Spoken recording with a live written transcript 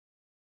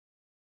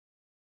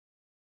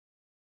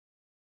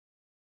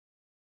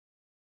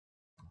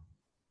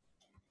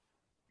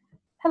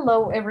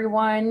Hello,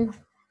 everyone.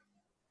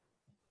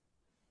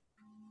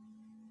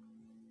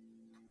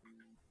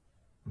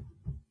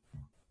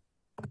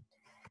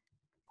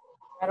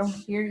 I don't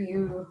hear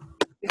you.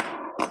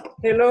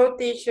 Hello,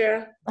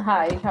 teacher.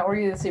 Hi, how are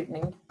you this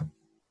evening?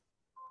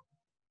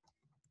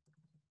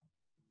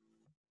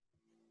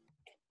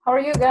 How are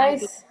you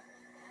guys?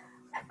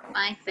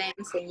 Fine,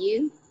 thanks. And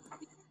you?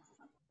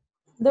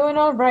 Doing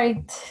all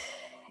right.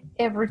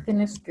 Everything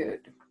is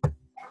good. Nice.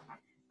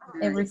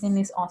 Everything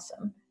is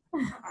awesome.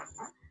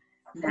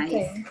 Nice.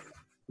 Okay,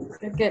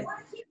 good.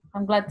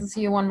 I'm glad to see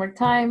you one more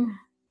time.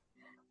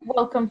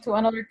 Welcome to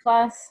another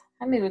class.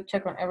 I need to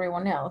check on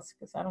everyone else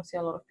because I don't see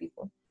a lot of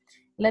people.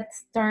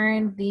 Let's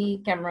turn the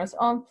cameras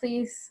on,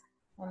 please.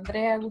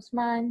 Andrea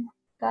Guzman,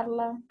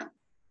 Carla,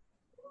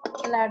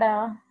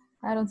 Clara,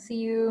 I don't see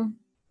you.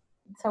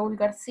 Saul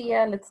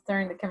Garcia, let's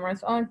turn the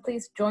cameras on,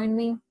 please join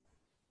me.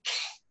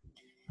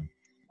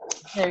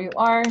 There you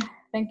are.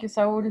 Thank you,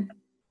 Saul.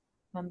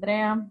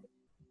 Andrea,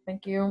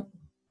 thank you.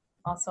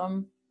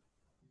 Awesome.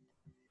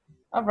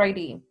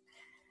 Alrighty.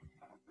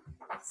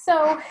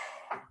 So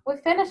we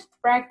finished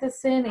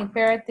practicing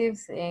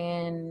imperatives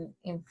and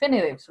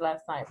infinitives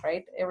last night,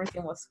 right?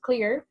 Everything was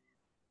clear.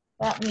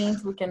 That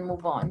means we can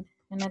move on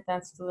and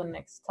advance to the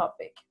next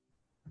topic.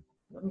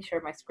 Let me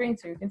share my screen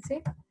so you can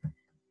see.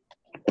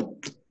 Check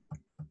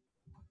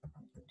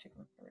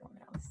with everyone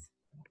else.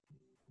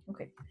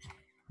 Okay.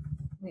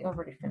 We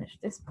already finished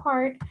this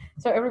part.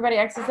 So everybody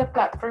access the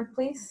platform,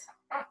 please.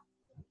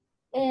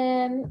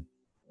 And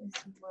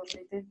let's see where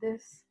we did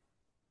this.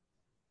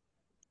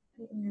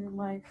 In your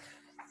life,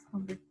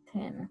 number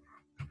 10.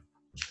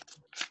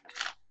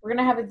 We're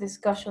gonna have a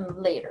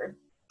discussion later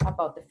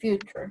about the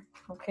future,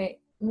 okay?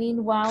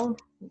 Meanwhile,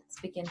 let's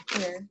begin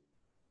here.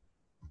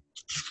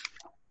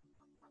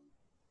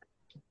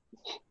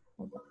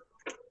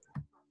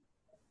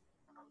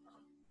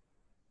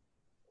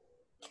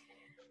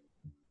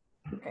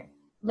 Okay,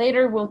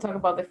 later we'll talk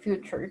about the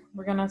future.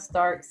 We're gonna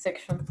start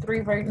section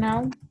 3 right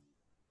now.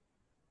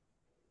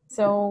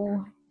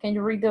 So, can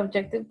you read the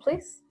objective,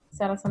 please?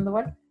 Sarah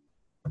Sandoval.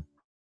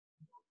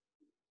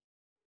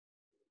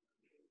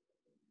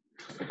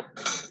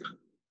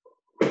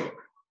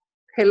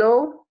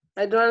 Hello,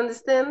 I don't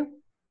understand.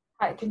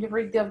 Hi, can you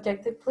read the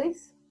objective,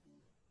 please?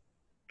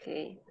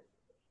 Okay.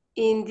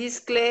 In this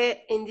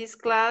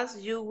class,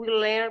 you will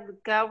learn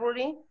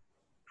vocabulary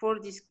for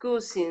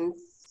discussing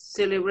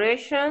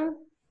celebration.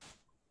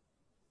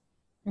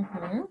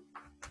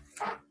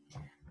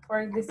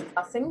 We're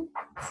discussing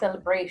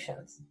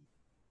celebrations.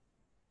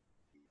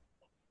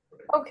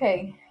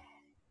 Okay,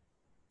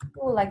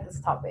 who will like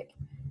this topic?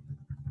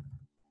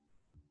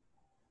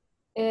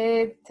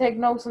 Take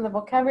notes on the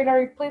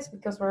vocabulary, please,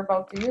 because we're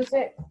about to use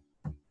it.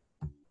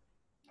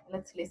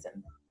 Let's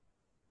listen.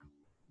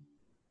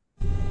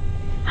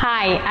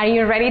 Hi, are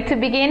you ready to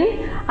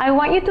begin? I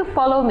want you to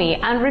follow me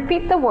and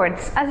repeat the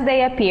words as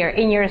they appear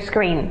in your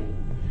screen.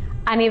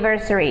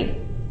 Anniversary,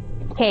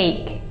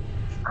 cake,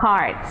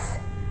 cards,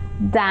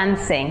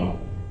 dancing,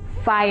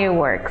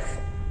 fireworks,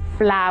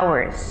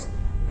 flowers,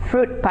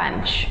 fruit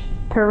punch,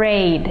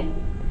 parade,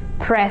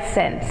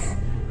 presents,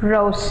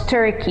 roast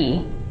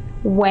turkey,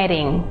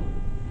 wedding.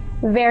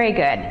 Very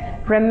good.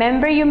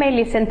 Remember, you may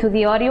listen to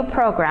the audio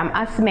program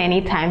as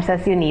many times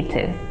as you need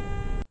to.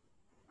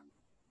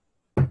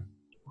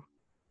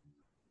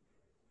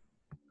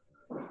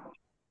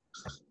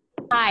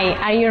 Hi,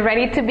 are you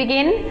ready to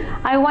begin?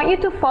 I want you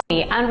to follow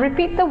me and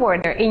repeat the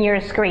word in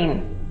your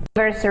screen.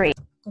 Anniversary.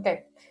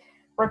 Okay,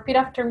 repeat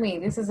after me.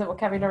 This is the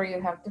vocabulary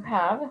you have to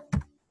have.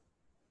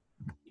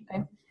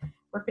 Okay,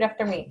 repeat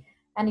after me.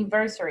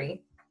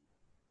 Anniversary.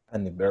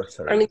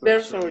 Anniversary.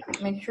 Anniversary.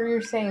 Make sure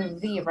you're saying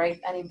the, right?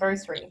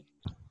 Anniversary.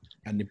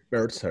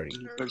 Anniversary.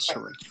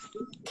 Anniversary.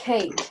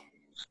 Cake.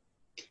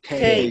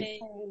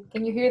 Cake.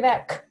 Can you hear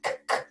that?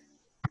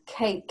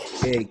 Cake.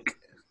 Cake.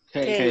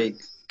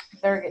 Cake.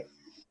 Very good.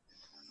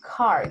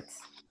 Cards.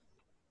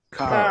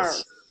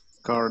 Cars.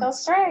 Cards.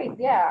 That's great,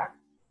 yeah.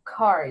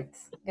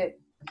 Cards, good.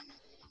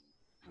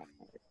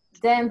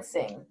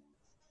 Dancing.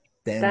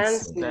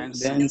 Dancing.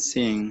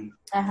 Dancing.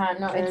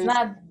 No, it's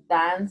not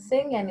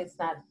dancing and it's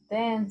not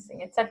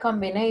dancing. It's a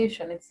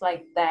combination. It's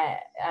like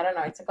that. I don't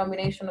know. It's a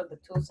combination of the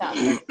two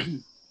sounds.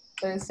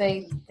 So you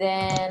say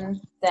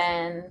dancing.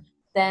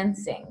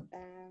 Dancing.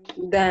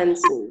 Dancing.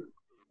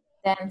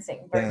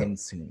 Very good.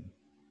 Dancing.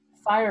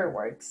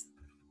 Fireworks.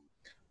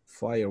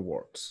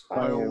 Fireworks.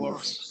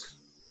 Fireworks.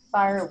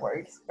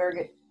 Fireworks. Very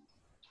good.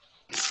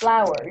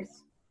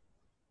 Flowers.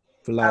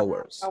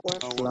 Flowers.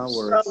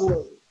 Flowers.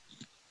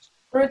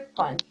 Fruit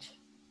punch.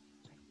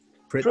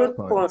 Fruit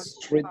punch.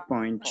 Fruit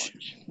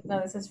punch.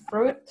 No, this is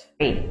fruit.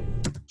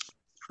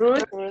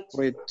 Fruit.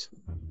 Fruit.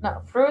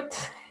 No, fruit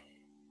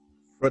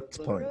Fruit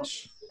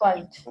punch.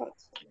 punch.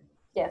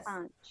 Yes.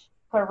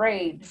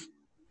 Parade.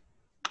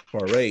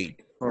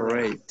 Parade.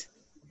 Parade.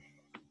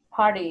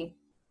 Party.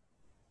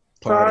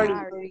 Party.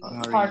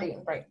 Party.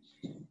 Right.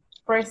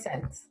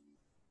 Presents.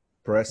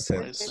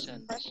 Presents.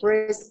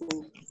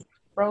 Present.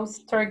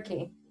 Roast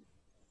turkey.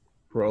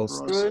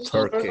 Roast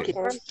turkey.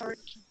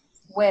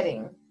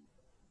 Wedding.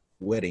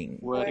 Wedding.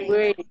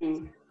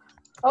 Wedding.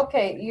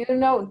 Okay, you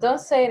know, don't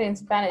say it in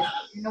Spanish.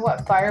 You know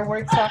what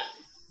fireworks are?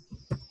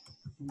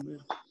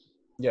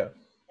 Yeah.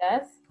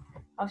 Yes.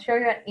 I'll show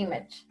you an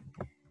image.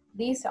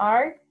 These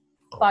are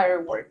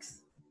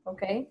fireworks,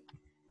 okay?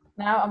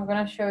 Now I'm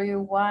gonna show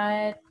you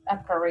what a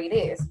parade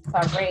is.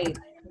 Parade,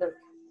 look.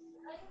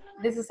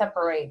 This is a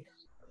parade.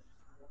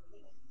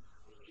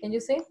 Can you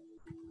see?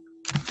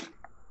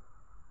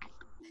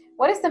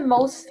 What is the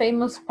most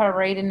famous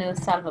parade in El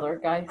Salvador,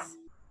 guys?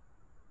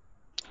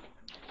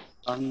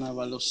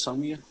 Carnaval of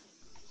Samia.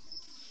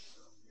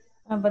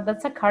 But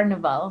that's a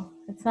carnival.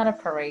 It's not a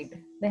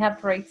parade. They have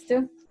parades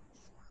too.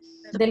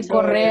 Del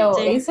Correo.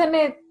 Isn't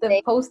it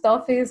the post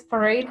office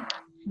parade?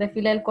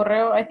 Desfile del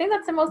Correo. I think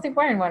that's the most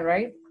important one,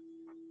 right?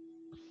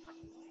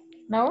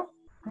 No?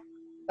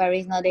 But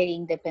it's not the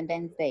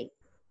Independence Day.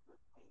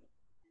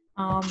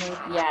 Oh,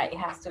 maybe. Yeah, it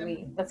has to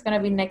be. That's going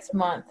to be next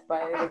month,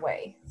 by the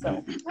way.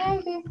 So,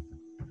 maybe.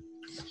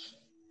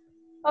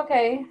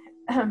 Okay.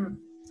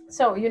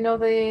 So, you know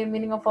the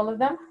meaning of all of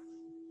them?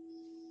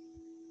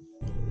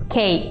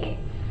 Cake,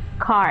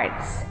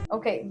 cards,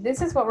 Okay,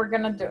 this is what we're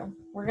going to do.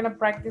 We're going to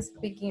practice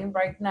speaking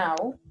right now.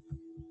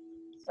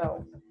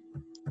 So,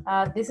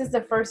 this is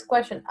the first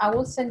question. I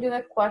will send you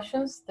the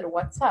questions through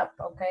WhatsApp,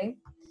 okay?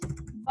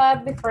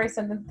 But before I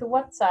send them to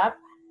WhatsApp,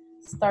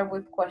 start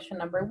with question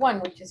number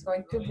 1, which is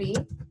going to be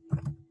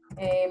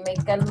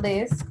make a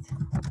list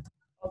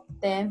of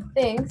 10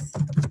 things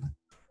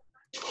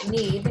you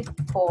need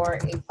for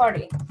a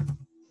party.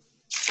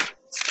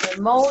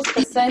 The most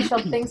essential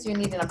things you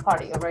need in a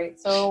party, all right?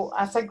 So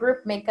as a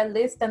group, make a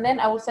list, and then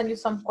I will send you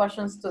some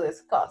questions to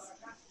discuss,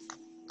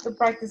 to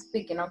practice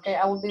speaking, okay?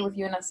 I will be with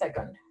you in a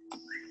second.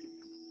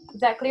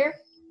 Is that clear?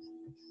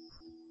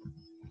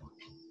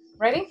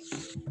 Ready?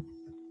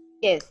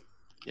 Yes.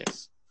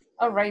 Yes.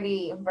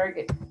 Alrighty, very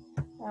good.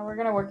 We're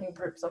gonna work in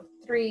groups of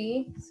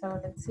 3.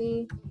 So let's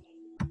see.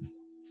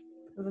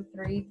 2 to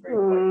 3, 3,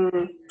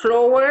 4.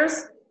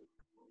 Flowers.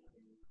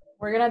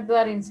 We're gonna do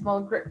that in small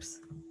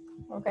groups.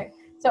 Okay.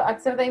 So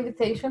accept the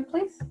invitation,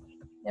 please.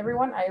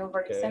 Everyone, I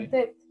already sent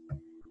it.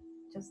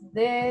 Just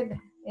did.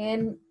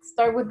 And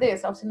start with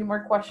this. I'll send you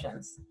more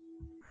questions.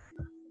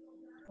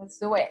 Let's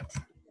do it.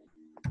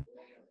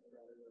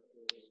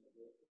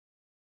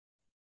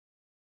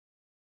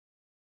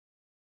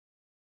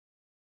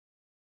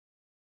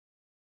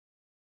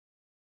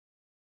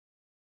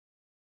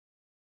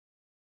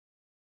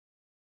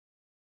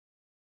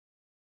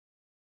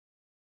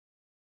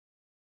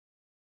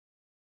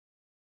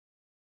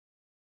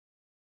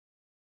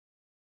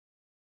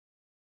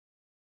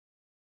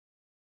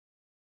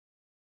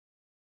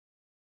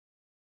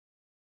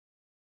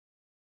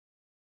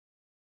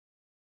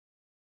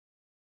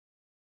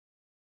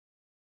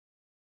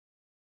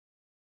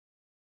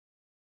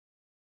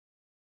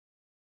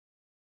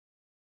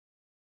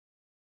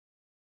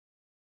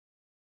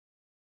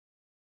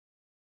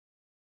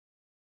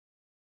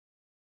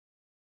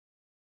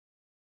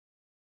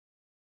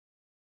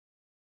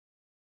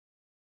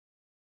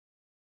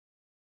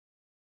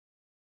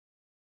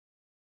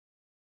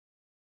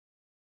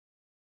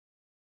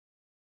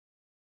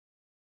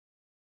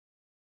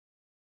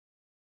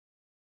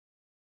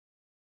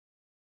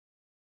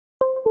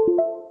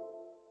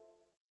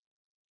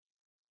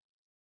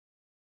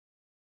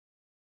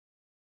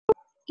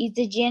 It's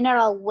the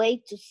general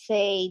way to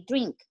say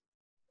drink.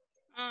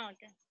 Oh,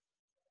 okay.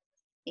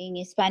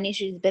 In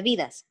Spanish, is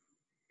bebidas.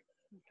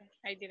 Okay.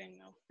 I didn't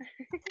know.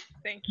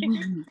 Thank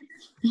you.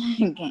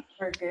 Okay.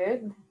 We're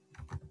good.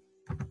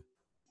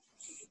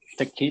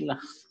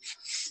 Tequila.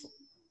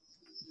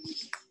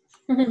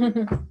 You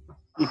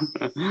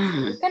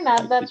can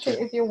add that too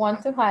if you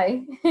want to.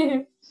 Hi.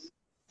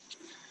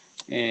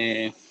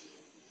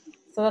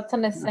 So that's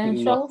an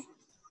essential.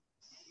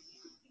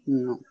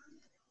 No.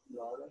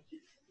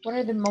 What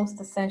are the most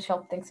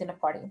essential things in a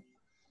party?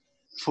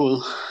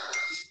 Food.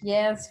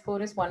 Yes,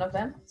 food is one of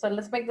them. So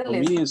let's make the For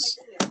list. me is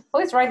Who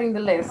is writing the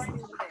list?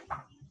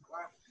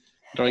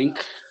 drink.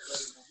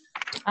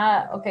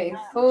 Okay.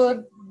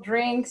 Food,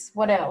 drinks,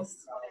 what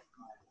else?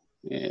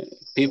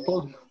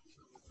 People.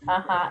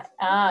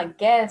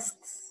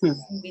 Guests,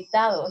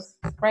 invitados,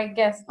 right?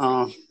 Guests.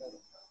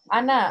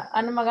 Ana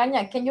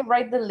Magaña, can you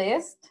write the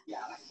list?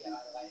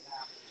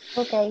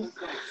 Okay.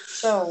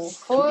 So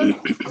food,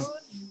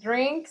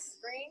 drinks,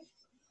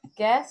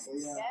 guests.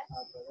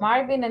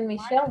 Marvin and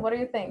Michelle, what do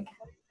you think?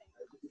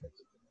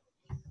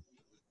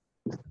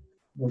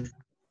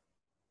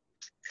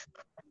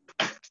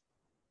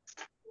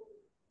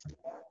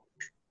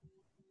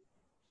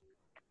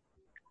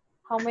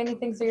 How many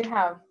things do you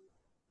have?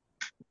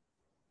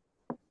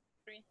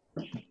 3.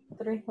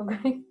 3,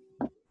 okay.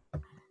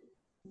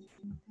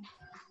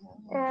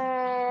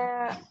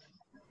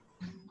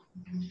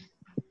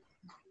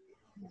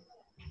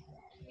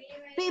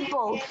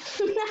 People.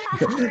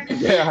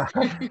 Yeah,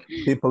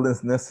 people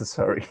is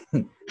necessary.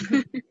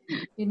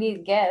 You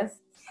need guests.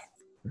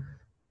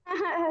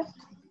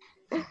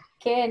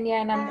 Kenya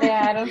and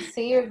Andrea, I don't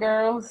see you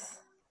girls.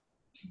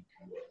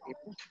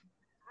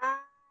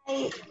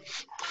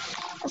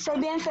 Soy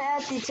bien fea,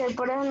 teacher,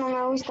 por eso no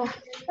me gusta.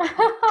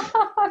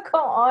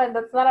 Come on,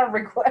 that's not a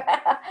request.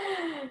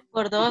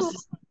 Por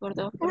dos, por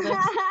dos, por dos.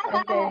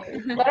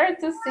 Okay, better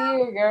to see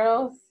you,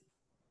 girls.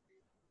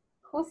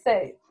 Who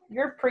said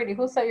you're pretty?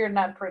 Who said you're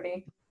not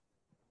pretty?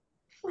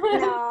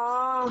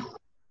 No.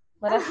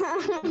 Let us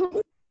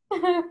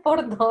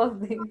por dos.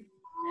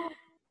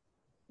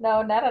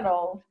 No, not at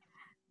all.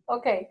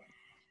 Okay.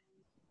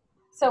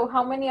 So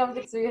how many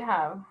objects do you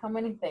have? How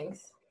many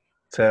things?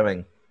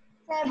 7,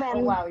 Oh,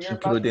 7. wow, you're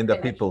about including to the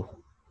finish. people.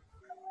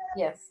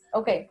 Yes.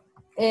 Okay.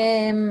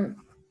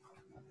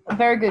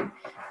 Very good.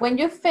 When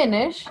you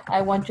finish,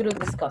 I want you to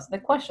discuss the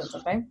questions,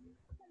 okay?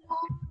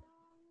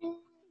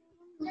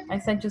 I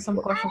sent you some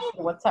questions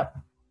to WhatsApp.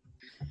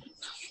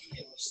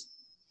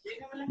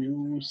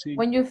 Music.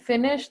 When you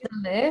finish the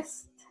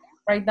list,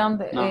 write down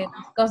the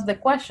discuss the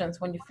questions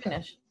when you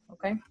finish,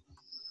 okay?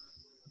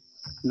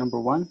 Number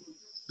 1?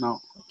 No.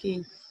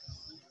 Okay.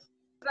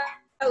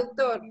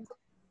 Autor.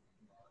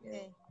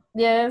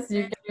 Yes,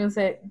 you can use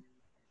it.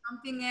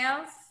 Something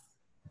else.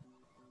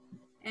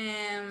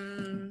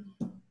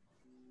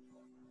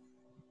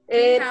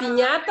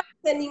 Piñata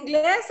en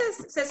inglés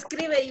se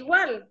escribe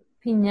igual.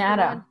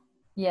 Piñata.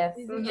 Yes.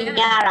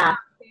 Piñata.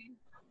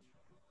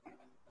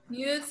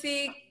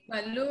 Music,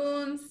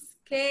 balloons,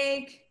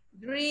 cake,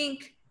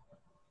 drink.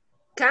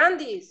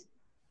 Candies.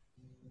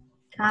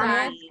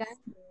 Candies.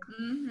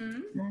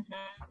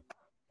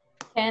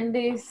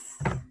 Candies.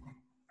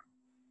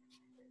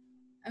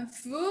 And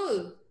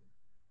food.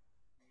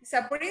 It's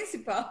a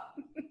principal.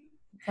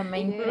 It's a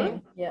main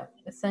thing. Yeah,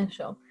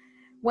 essential.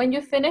 When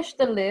you finish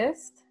the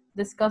list,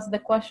 discuss the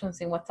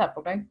questions in WhatsApp,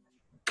 okay?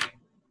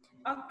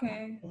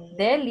 Okay.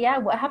 Delia,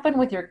 what happened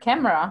with your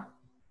camera?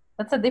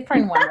 That's a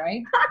different one,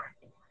 right?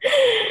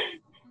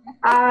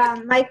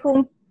 My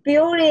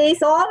computer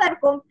is other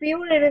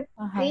computer,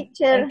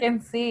 teacher. I can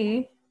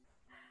see.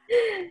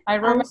 I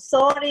remember. I'm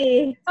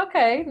sorry. It's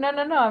okay. No.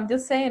 I'm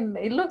just saying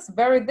it looks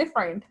very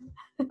different.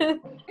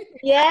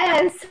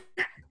 Yes.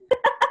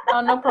 Oh,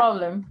 no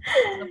problem.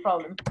 No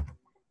problem.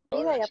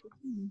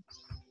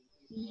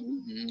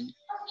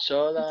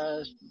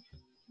 Sodas,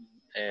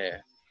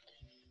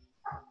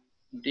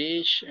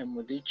 dish,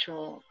 hemos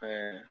dicho,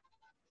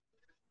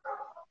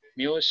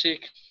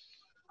 music.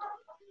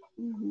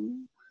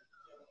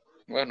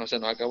 Bueno, se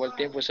nos acabó el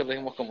tiempo, eso lo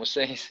dijimos como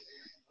 6.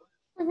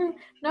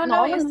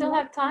 No, you still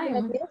have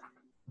time.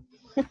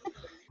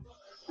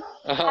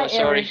 Oh, Hi,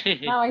 sorry.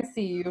 Eric. Now I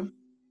see you.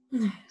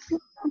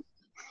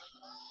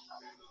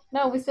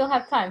 No, we still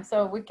have time,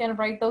 so we can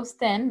write those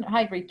 10.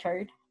 Hi,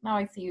 Richard. Now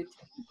I see you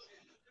too.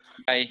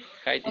 Hi,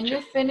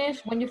 teacher.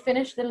 When you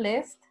finish the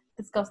list,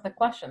 discuss the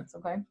questions,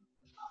 okay?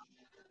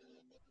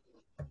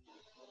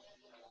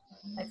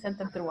 I sent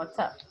them through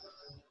WhatsApp.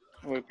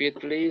 Repeat,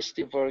 please.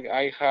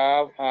 I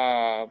have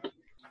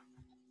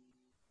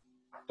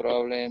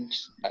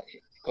problems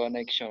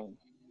connection,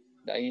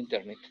 the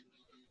internet.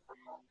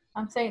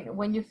 I'm saying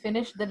when you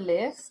finish the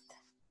list,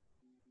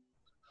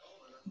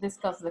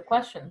 discuss the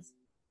questions.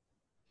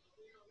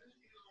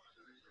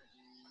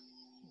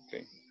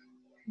 Okay.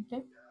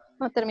 Okay.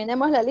 No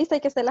terminemos la lista, hay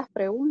que hacer las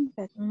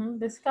preguntas.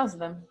 Discuss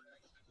them.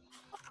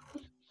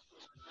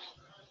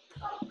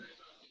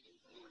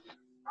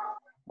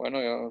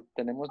 Bueno,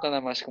 tenemos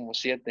nada más como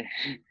 7.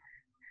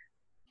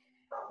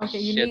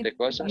 Okay, 7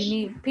 cosas. You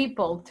need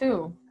people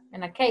too,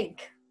 and a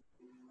cake.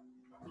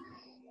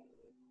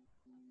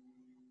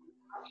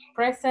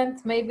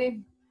 Presents,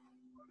 maybe.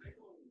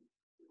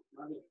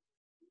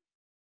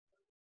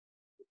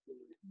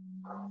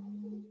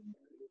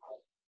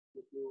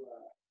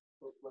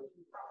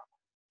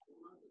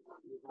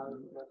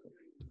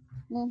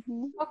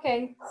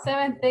 Okay,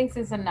 7 things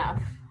is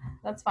enough.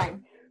 That's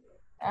fine.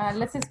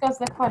 Let's discuss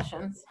the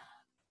questions.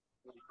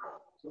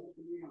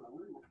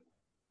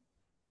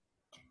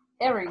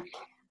 Eric,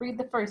 read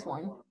the first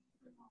one.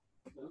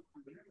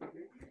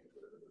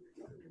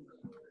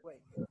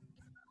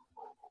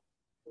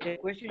 The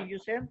question you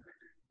sent?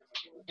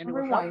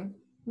 Number 1,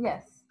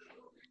 yes.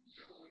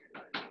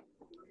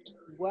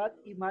 What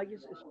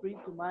images spring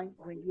to mind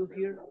when you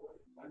hear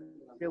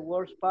the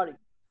words party?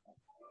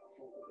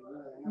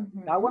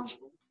 That one?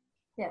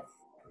 Yes.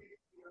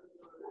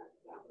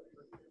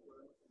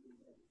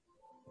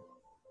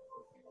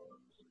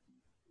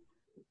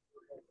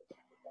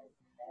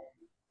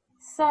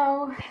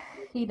 So,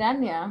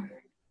 Irania,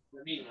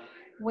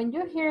 when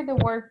you hear the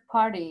word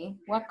party,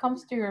 what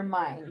comes to your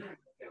mind?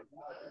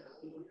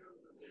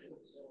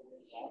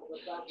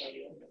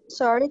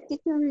 Sorry,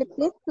 teacher,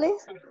 repeat,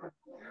 please.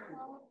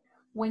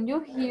 When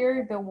you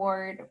hear the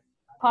word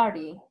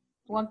party,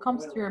 what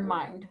comes to your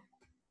mind?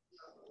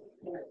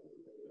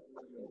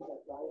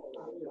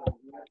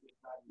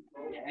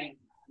 I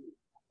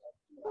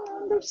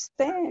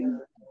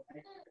understand.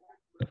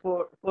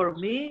 For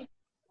me,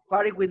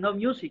 party with no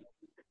music.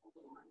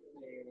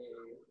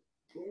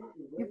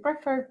 You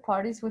prefer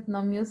parties with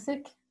no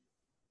music?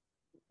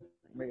 Oh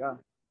my God.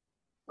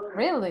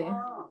 Really?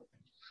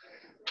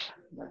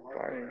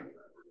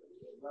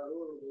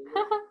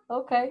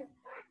 Okay.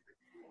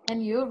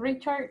 And you,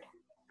 Richard?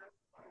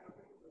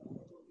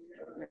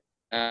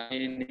 I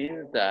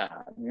need the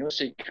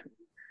music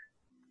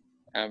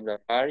and the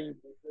party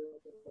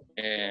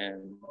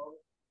and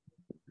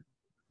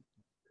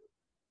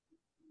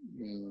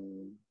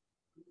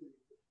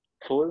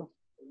food.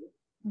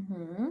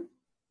 Mm-hmm.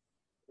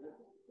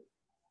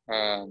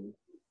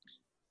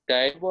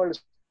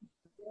 Tables.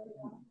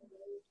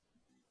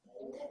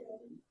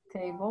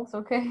 Tables,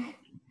 okay.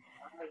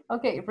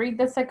 Okay, read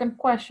the second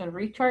question,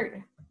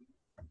 Richard.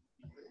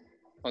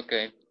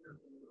 Okay.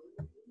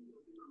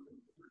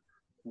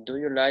 Do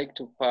you like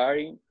to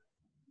party?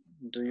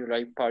 Do you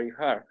like party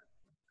hard?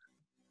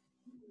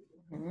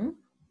 Mm-hmm.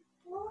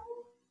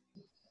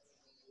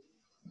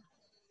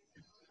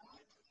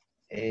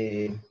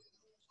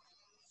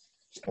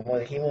 ¿Cómo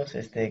dijimos?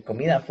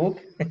 Comida, food.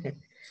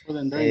 Food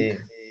and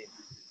drink.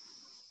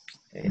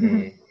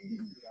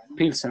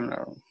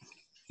 Pilsner.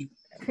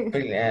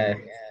 Beers.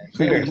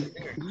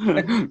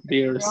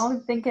 Beers. You're only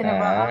thinking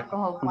about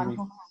alcohol,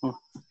 Juanjo.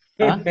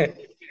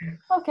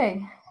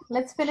 Okay,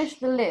 let's finish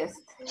the list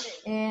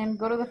and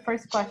go to the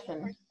first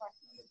question.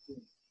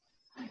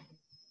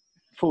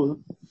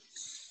 Food.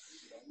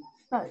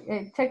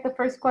 Check the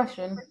first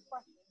question.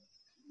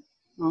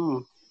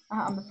 Oh.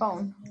 On the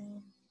phone.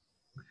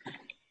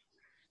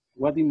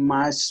 What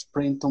image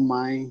spring to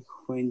mind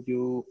when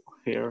you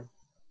hear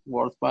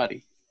word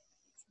party?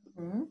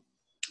 Mm-hmm.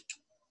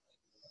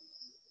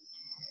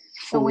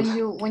 So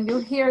when you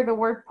hear the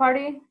word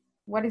party,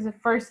 what is the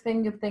first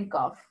thing you think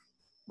of?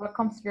 What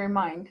comes to your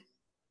mind?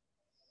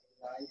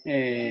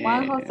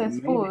 Juanjo says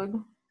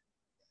food.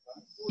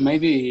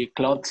 Maybe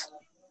clothes.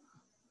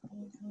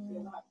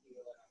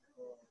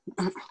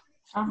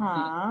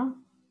 Ajá.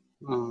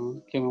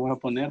 ¿Qué me voy a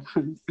poner?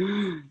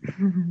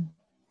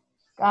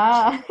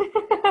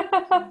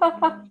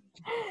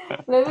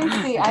 Let me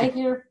see. I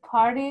hear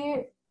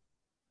party.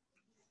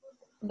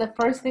 The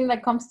first thing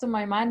that comes to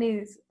my mind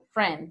is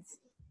friends.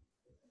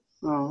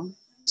 Oh,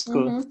 it's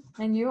good.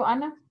 And you,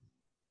 Anna?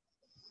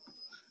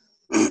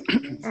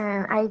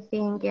 And I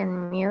think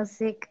in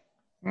music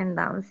and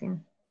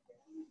dancing.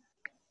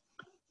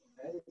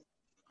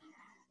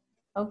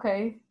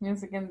 Okay,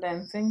 music and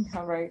dancing.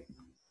 All right.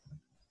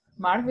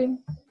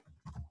 Marvin?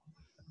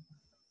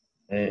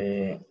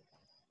 For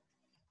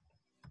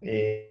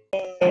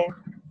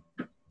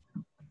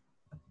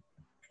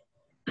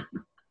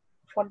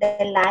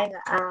the life,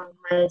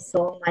 my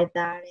son, my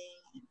daddy,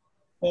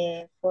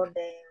 for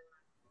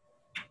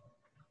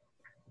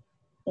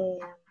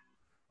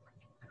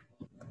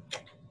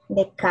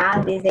the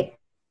candies, the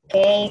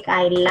cake.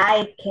 I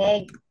like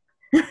cake.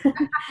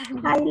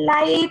 I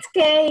like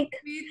cake.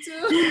 Me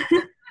too.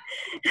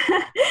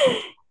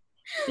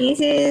 This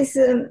is,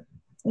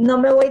 no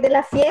me voy de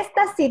la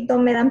fiesta si no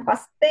me dan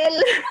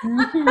pastel.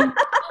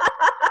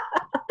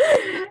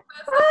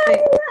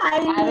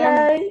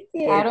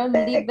 I don't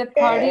leave the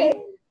party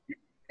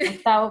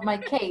without my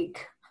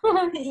cake.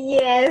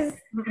 Yes,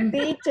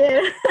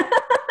 teacher.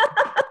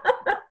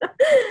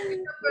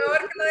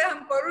 Peor que lo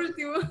dejan por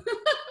último.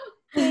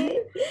 Sí.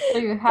 So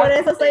por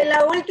eso soy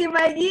la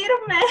última en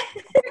irme.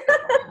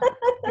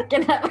 I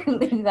cannot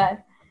believe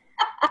that.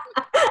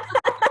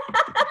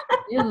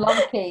 You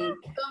love cake.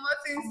 Somos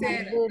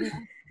sinceros.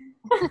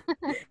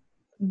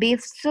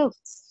 Beef soup.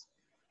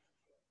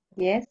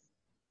 Yes.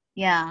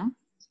 Yeah.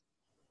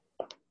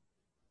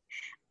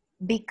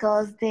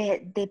 Because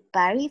the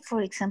party,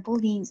 for example,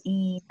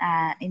 in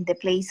the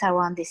place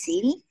around the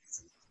city,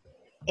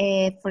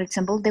 for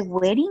example, the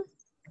wedding,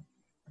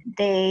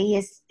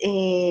 the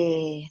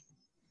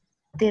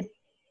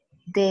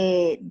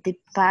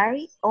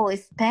party or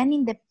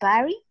spending the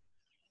party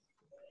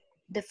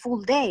the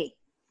full day.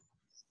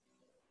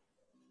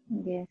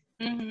 Yes.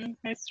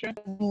 That's true.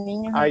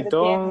 I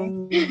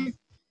don't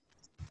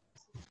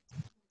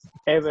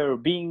ever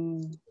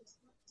been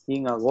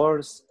in a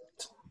worst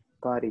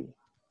party.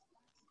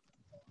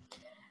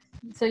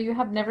 So you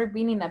have never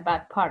been in a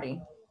bad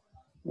party?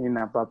 In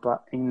a bad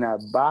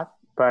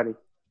party.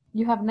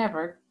 You have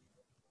never?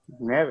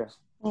 Never.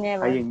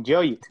 Never. I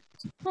enjoy it.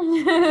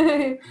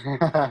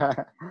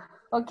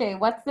 Okay,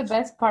 what's the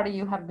best party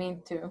you have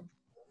been to?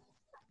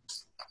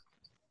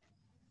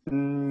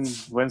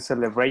 When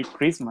celebrate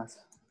Christmas.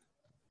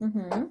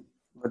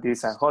 But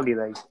it's a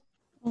holiday.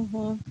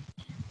 No,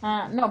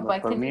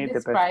 but can you the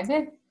describe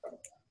it?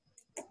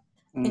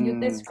 Can you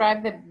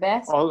describe the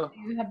best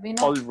you have been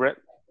at?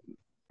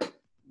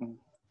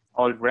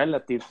 All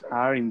relatives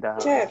are in the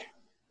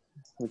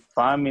with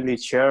family,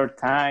 share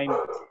time,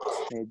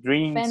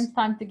 drinks, spend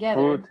time together.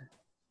 Food.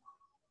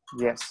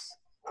 Yes.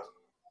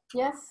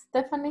 Yes,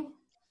 Stephanie.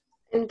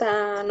 And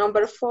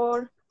number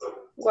 4,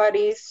 what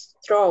is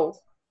throw?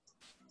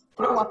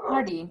 Throw a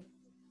party.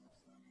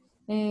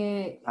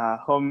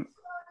 How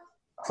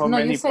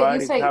many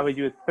parties have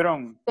you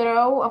thrown?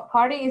 Throw a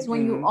party is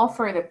when you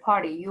offer the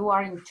party. You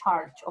are in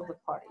charge of the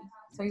party.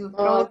 So you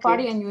throw the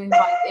party and you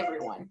invite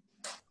everyone.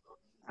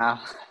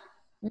 Es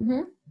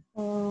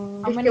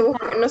que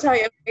no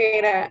sabía que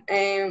era,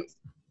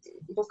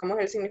 buscamos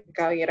el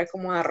significado y era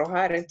como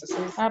arrojar,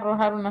 entonces.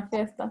 Arrojar una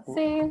fiesta,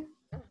 sí.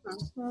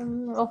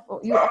 You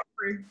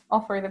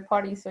offer the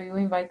party, so you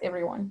invite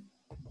everyone.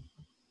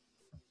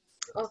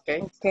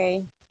 Okay.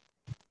 Okay.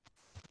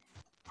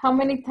 How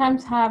many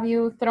times have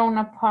you thrown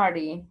a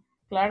party,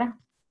 Clara?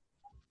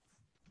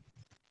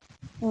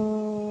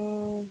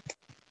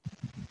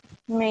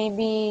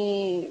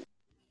 Maybe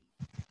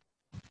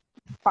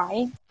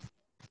 5.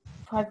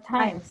 5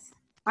 times.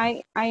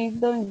 I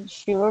don't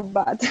sure,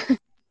 but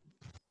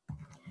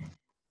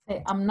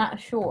Say, I'm not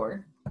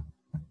sure.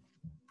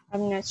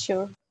 I'm not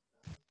sure.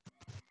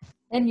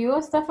 And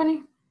you,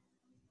 Stephanie?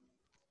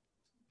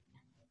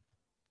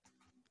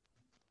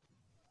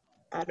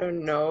 I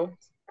don't know.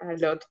 A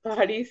lot of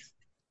parties.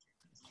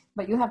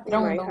 But you have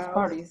thrown those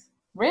parties.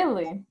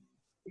 Really?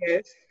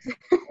 Yes.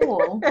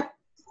 Cool.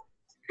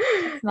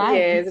 Nice.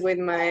 Yes, with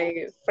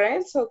my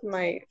friends or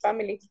my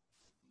family.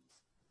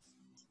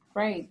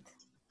 Great.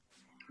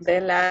 The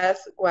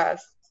last was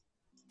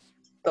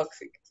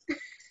toxic.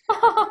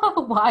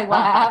 Why?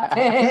 What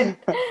happened?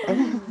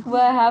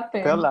 What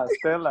happened? Tell us.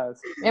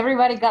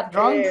 Everybody got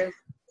drunk?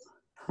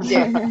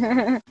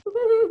 Yeah.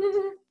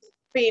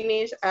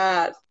 Finish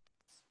at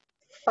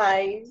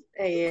 5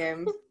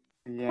 a.m.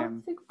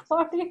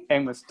 Party.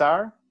 And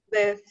start?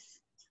 The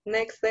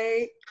next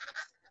day.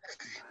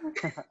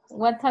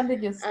 What time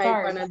did you start?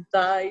 I wanna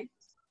die.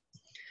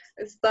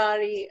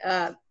 Starting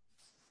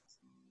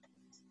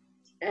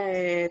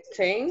at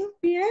 10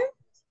 p.m.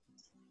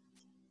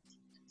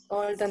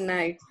 all the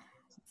night.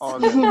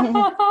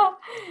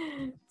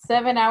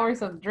 7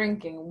 hours of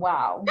drinking.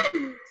 Wow.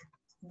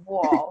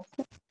 Wow.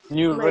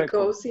 New My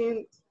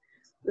cousin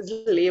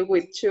sleep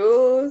with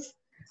shoes.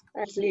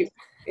 I sleep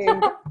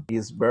in.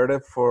 It's better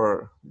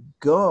for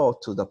go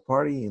to the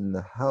party in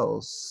the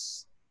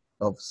house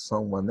of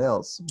someone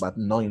else, but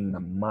not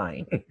in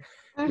mine.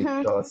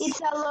 Because It's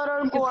a lot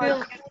of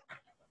work.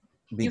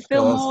 You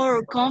feel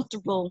more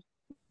comfortable.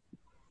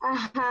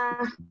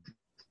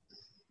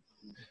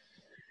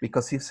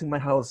 Because it's in my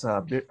house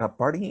a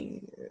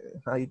party,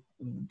 I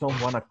don't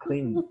want to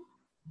clean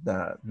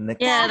the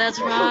next. Yeah, that's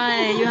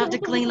right. You have to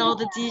clean all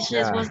the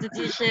dishes, wash the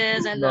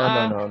dishes, and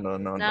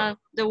no.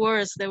 The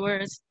worst.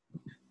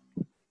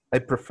 I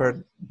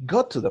prefer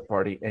go to the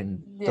party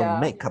and don't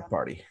make a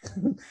party.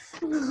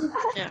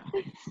 Yeah.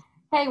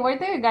 Hey, where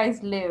do you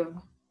guys live?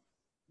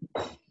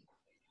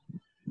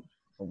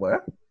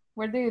 Where?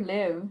 Where do you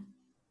live?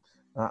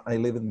 I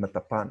live in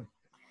Metapan.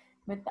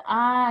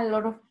 A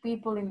lot of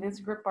people in this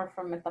group are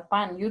from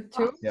Metapan. You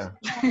too? Yeah.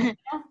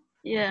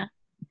 Yeah.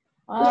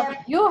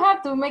 You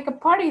have to make a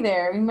party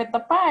there in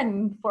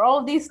Metapan for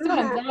all these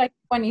students. They're like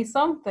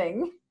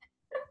 20-something.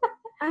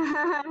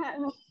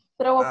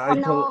 Throw a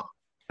party.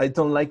 I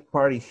don't like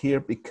party here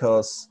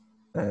because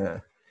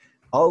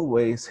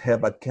always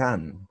have a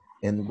gun,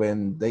 and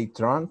when they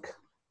drunk,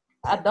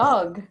 a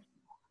dog.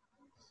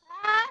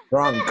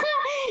 Drunk.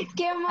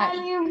 Qué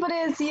mala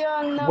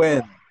impresión. No.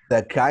 When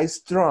the guy's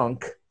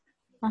drunk,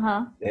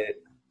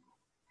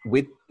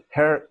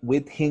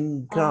 with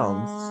him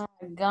guns.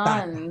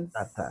 Guns.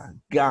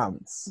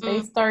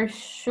 They start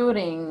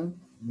shooting.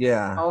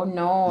 Yeah. Oh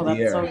no,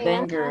 that's so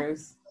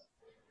dangerous.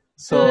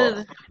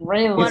 So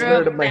really, what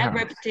a bad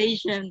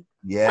reputation.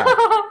 Yeah.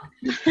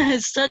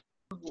 It's such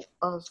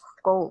of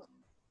school.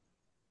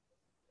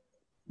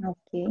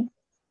 Okay,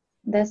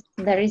 that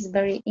is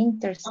very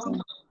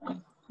interesting.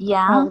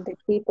 Yeah. How the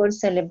people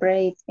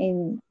celebrate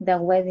in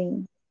the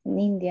wedding in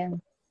India.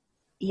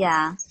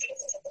 Yeah.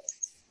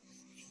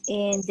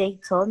 And they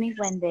told me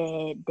when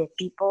the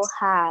people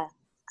have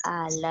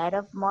a lot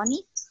of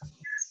money,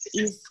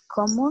 it's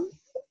common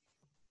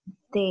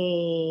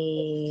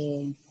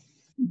the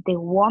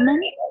woman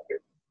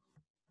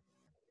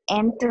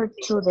enter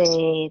to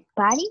the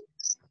party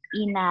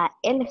in an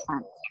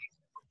elephant.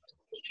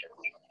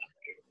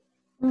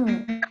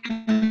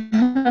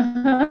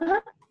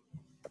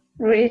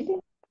 Really?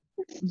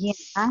 Yeah.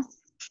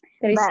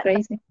 That is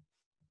crazy.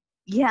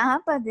 Yeah,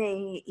 but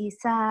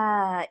it's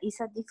a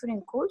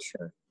different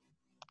culture.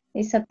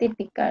 It's a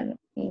typical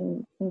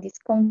in this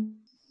country.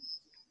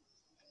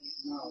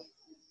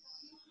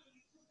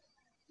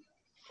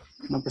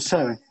 Number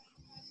 7.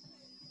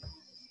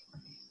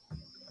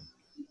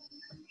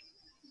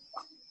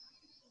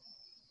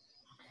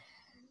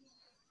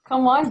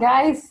 Come on,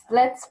 guys,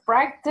 let's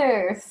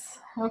practice.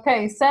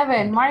 Okay,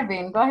 7,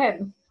 Marvin, go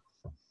ahead.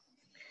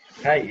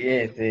 Hi,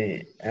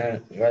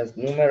 was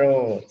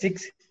número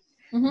 6.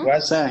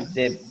 Was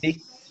the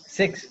big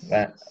 6.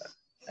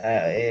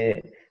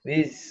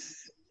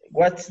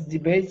 What's the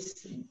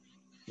best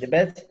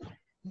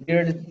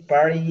birthday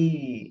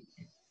party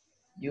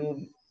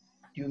you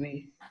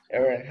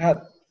ever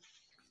had?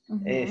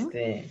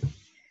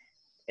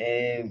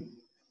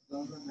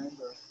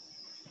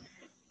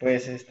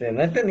 Pues no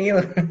he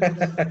tenido.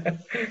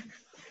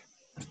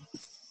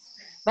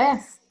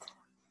 Best.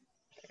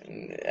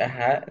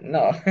 Ajá,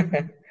 no.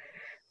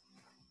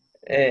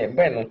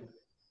 Bueno,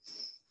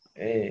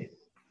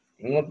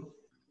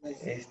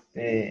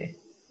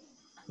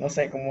 no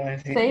sé cómo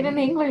decir. Say it in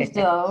English,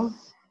 though.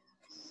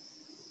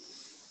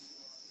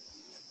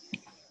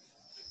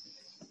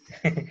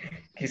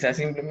 Quizás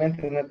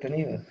simplemente no he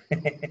tenido.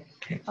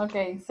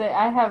 Okay, say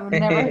I have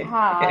never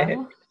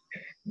had.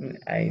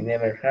 I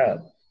never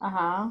had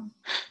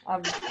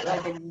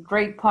Like a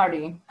great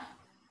party.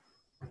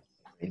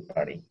 a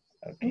party.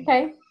 Okay.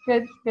 Okay,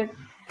 good, good.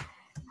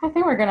 I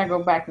think we're gonna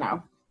go back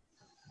now.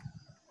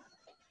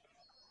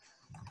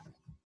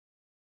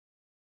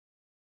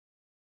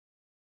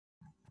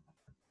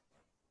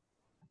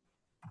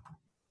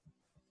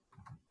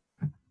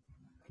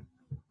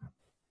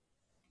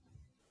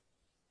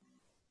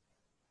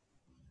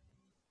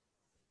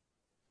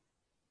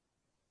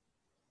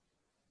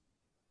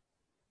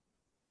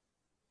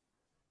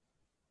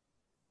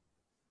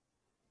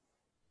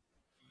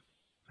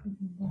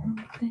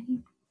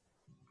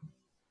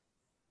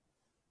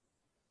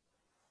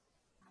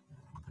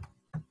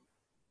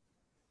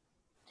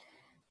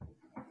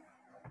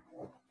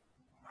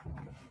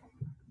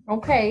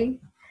 Okay,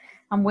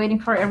 I'm waiting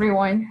for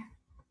everyone.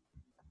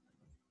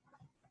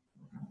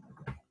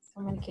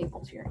 So many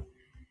cables here.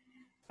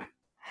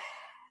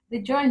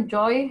 Did you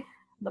enjoy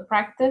the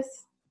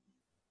practice?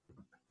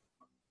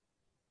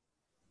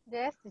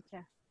 Yes,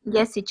 teacher.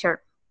 Yes,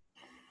 teacher.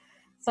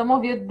 Some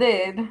of you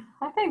did.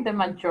 I think the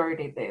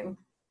majority did.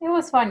 It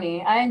was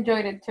funny. I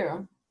enjoyed it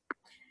too.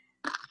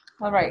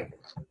 All right.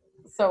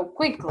 So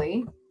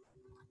quickly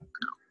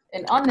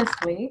and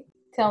honestly,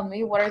 tell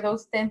me, what are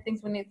those 10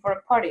 things we need for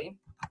a party?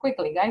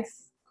 Quickly,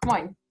 guys. Come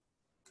on.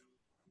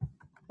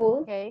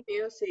 Food, Cake.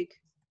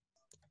 music,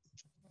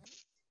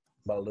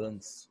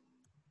 Balloons.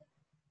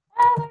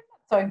 They're not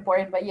so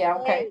important, but yeah,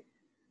 okay.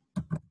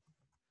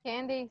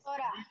 Candies.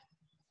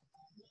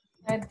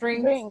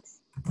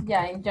 Drinks.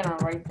 Yeah, in general,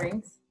 right?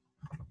 Drinks.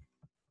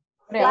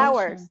 What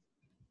Flowers. else?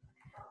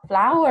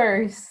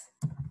 Flowers.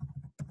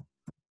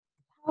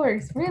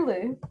 Flowers,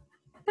 really?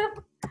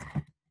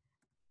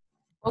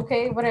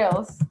 Okay, what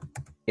else?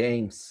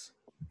 Games.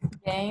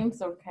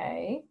 Games,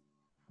 okay.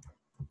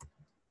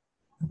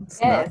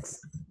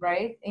 Snacks. Yes,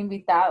 right?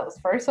 Invitados.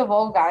 First of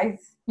all,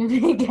 guys, you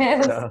need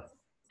guests. Yeah.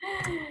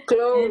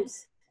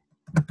 clothes,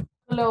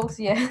 Clothes,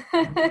 yeah.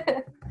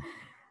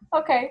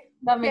 Okay,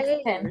 that makes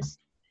 10. Chairs.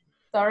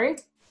 Sorry?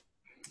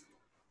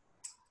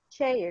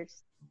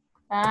 Chairs.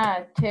 Ah,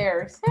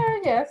 chairs. Yeah,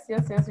 yes,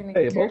 you need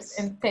Tables. chairs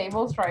and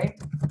tables, right?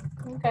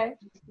 Okay.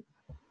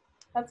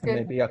 That's good.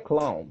 Maybe a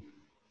clown.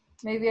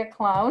 Maybe a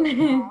clown.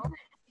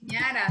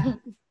 Piñata.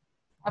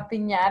 A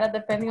piñata,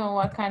 depending on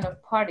what kind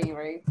of party,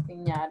 right?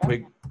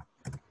 Piñata.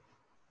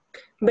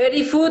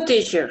 very food,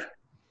 teacher.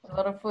 A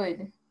lot of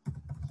food.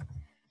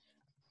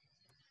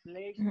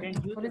 Plates and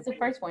utensils. What is the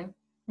first one?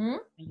 And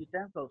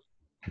utensils.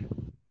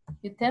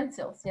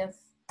 Utensils, yes.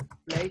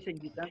 Plates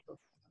and utensils.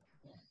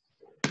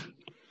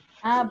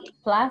 Ah,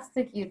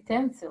 plastic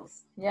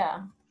utensils,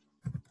 yeah.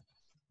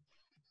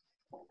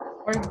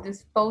 Or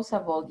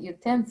disposable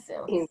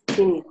utensils.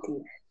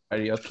 Infinitive.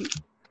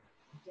 Karaoke.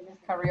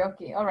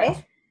 Karaoke, all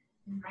right.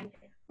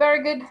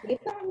 Very good.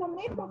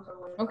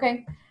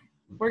 Okay,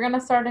 we're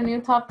gonna start a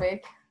new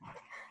topic.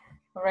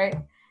 All right,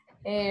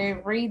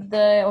 read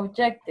the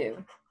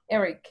objective.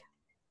 Eric.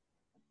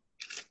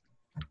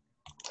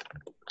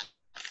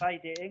 By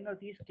the end of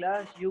this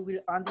class, you will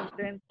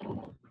understand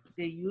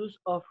the use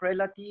of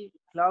relative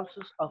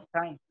clauses of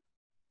time.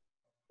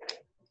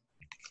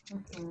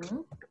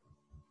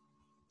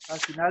 Al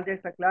final de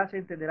esta clase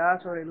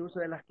entenderás sobre el uso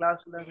de las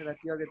cláusulas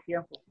relativas de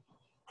tiempo.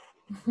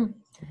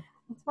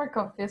 It's more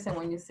confusing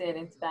when you say it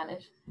in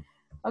Spanish.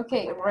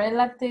 Okay,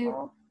 relative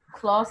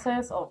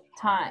clauses of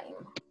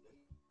time.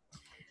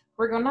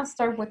 We're gonna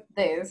start with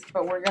this,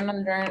 but we're gonna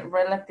learn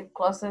relative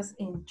clauses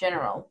in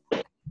general.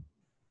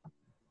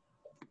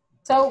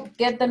 So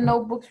get the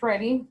notebooks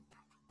ready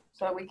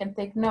so that we can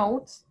take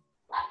notes.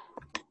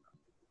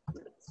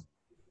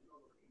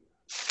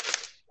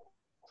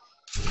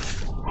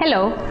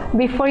 Hello,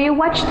 before you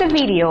watch the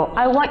video,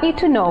 I want you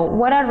to know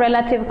what a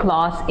relative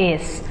clause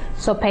is,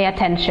 so pay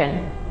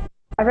attention.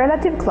 A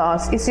relative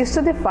clause is used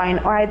to define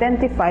or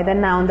identify the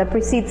noun that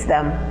precedes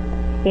them.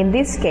 In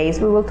this case,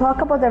 we will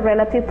talk about the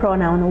relative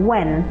pronoun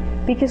when,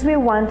 because we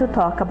want to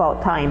talk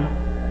about time.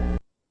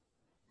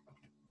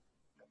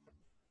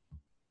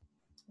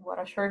 What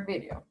a short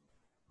video.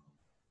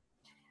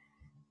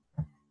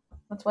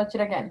 Let's watch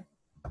it again.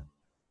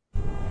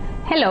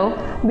 Hello,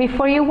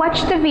 before you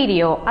watch the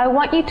video, I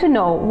want you to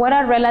know what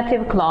a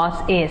relative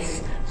clause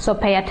is, so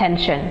pay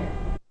attention.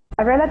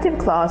 A relative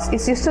clause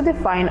is used to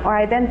define or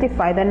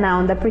identify the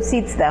noun that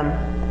precedes them.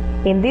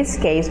 In this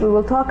case, we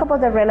will talk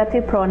about the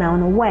relative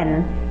pronoun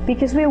when,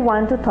 because we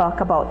want to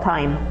talk about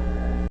time.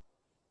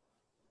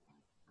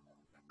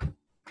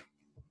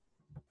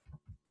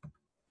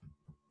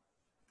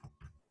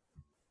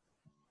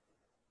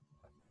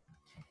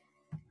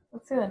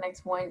 Let's see the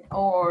next one,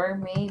 or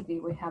maybe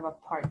we have a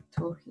part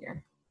 2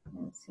 here.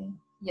 Let's see.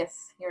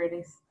 Yes, here it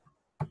is.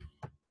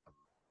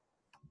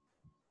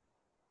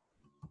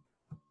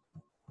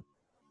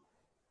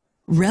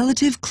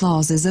 Relative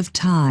clauses of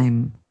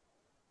time.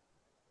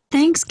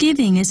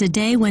 Thanksgiving is a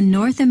day when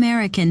North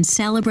Americans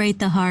celebrate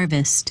the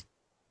harvest.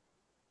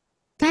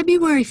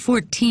 February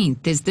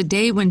 14th is the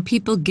day when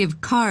people give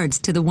cards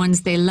to the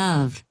ones they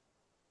love.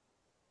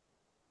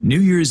 New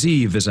Year's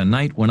Eve is a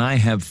night when I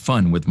have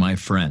fun with my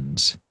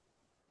friends.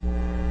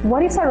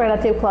 What is a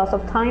relative clause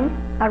of time?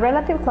 A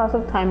relative clause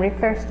of time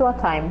refers to a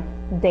time,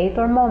 date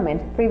or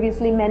moment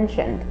previously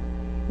mentioned.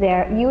 They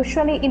are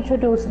usually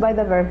introduced by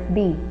the verb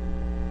be.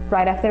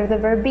 Right after the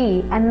verb be,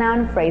 a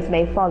noun phrase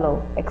may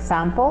follow.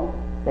 Example,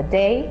 the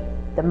day,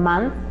 the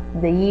month,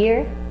 the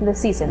year, the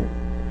season.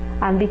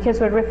 And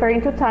because we're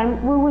referring to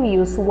time, we will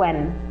use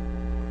when.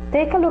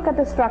 Take a look at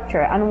the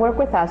structure and work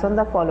with us on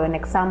the following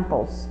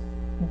examples.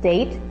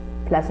 Date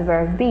plus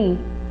verb be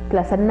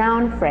plus a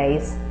noun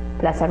phrase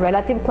plus a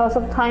relative clause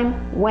of time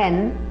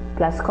when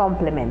plus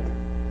complement.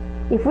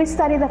 If we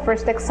study the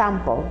first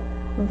example,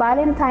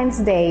 Valentine's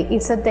Day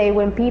is a day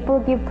when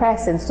people give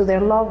presents to their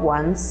loved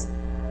ones.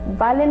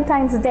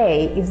 Valentine's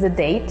Day is the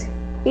date,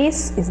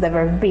 is the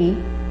verb be,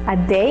 a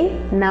day,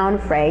 noun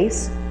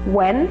phrase,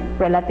 when,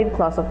 relative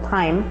clause of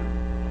time.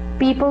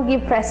 People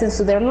give presents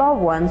to their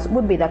loved ones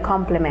would be the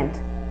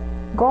complement.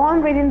 Go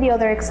on reading the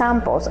other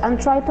examples and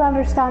try to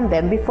understand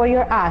them before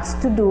you're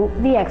asked to do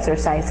the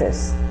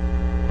exercises.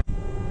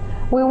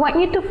 We want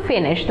you to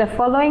finish the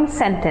following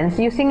sentence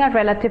using a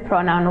relative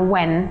pronoun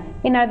when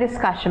in our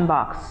discussion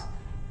box.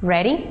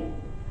 Ready?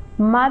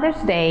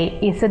 Mother's Day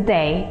is a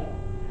day.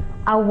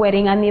 A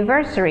wedding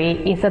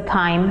anniversary is a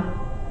time.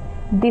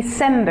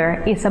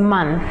 December is a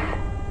month.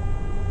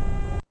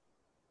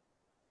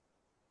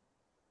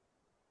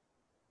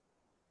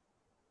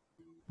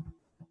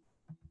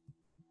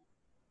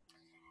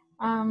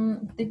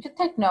 Did you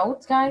take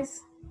notes,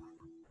 guys?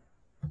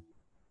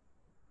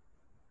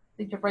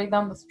 Did you write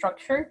down the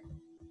structure?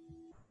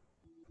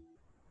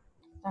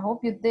 I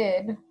hope you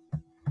did.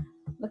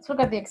 Let's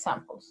look at the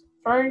examples.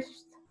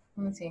 First,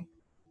 let me see.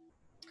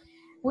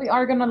 We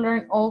are gonna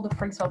learn all the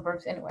phrasal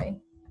verbs anyway.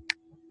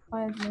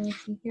 But let me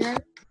see here.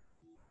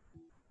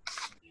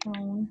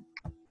 Shown.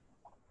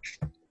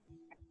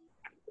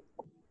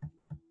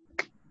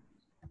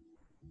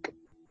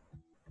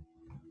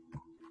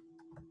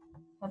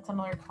 That's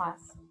another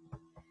class.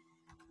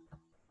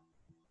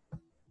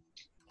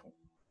 Okay.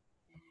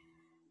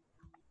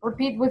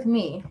 Repeat with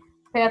me.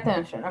 Pay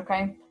attention,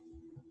 okay?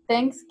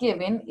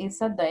 Thanksgiving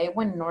is a day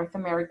when North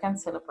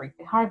Americans celebrate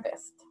the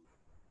harvest.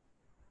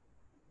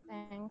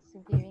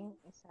 Thanksgiving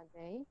is a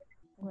day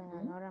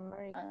when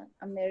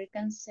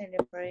Americans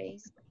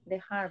celebrate the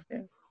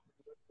harvest.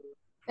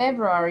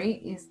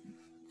 February is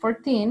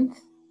 14th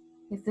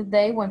is the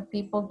day when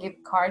people give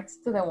cards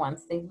to the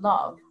ones they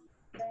love.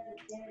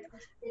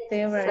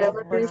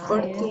 February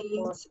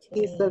 14th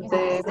is the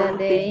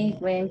day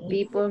when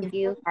people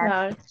give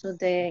cards to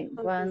the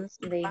ones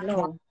they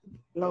love.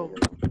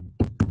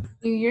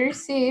 New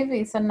Year's Eve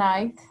is a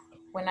night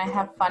when I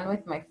have fun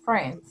with my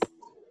friends.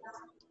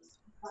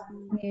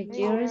 New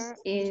Year's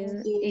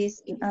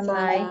is a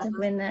night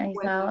when I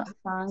have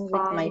fun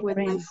with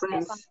my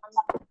friends.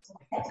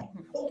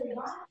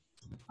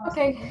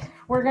 Okay,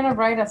 we're gonna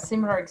write a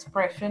similar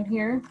expression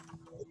here.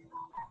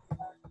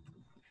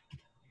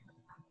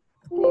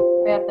 Okay,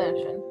 pay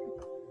attention.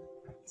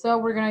 So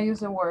we're gonna use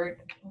the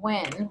word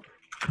when.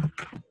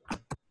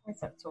 Why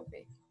is that so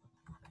big?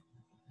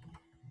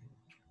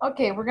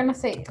 Okay, we're gonna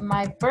say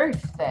my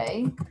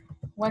birthday.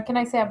 What can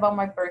I say about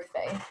my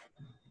birthday?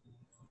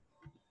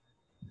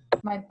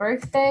 My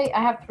birthday,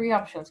 I have three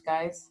options,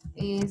 guys.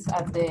 Is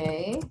a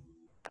day,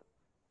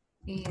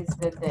 is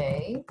the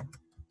day,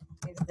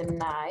 is the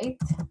night,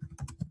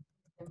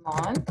 the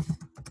month,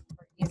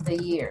 or is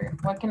the year.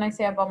 What can I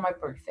say about my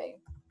birthday?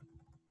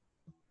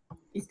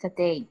 It's a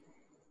day.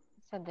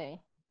 It's a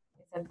day.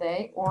 It's a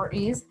day, or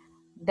is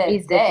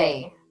the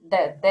day.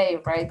 The day,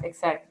 right?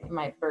 Exactly.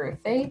 My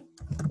birthday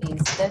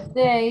is the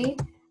day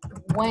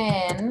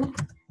when,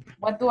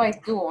 what do I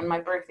do on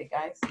my birthday,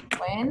 guys?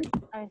 When?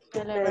 I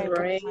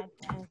celebrate with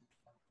my friends.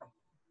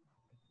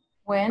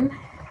 When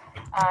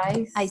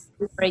I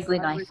celebrate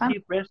with my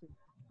family.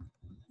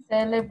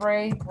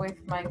 Celebrate with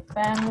my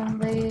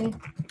family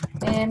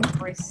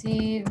and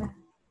receive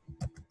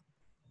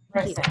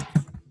presents.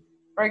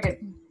 Very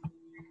good.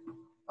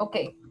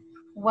 Okay,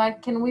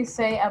 what can we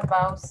say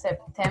about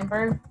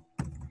September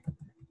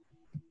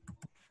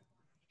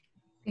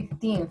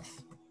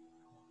 15th?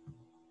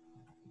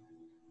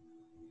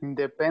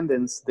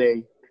 Independence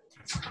Day.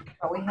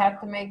 But we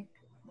have to make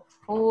the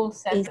full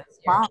sentence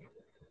here.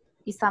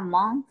 It's a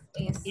month.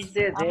 It's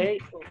the day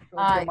of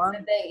the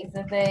month. It's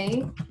a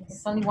day.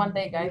 It's only one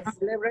day, guys.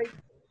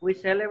 We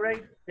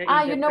celebrate the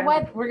you know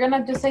what? We're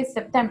gonna just say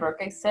September,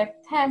 okay?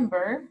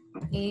 September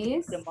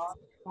is the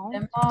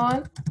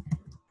month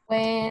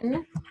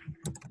when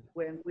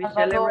we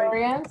celebrate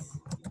Salvadorians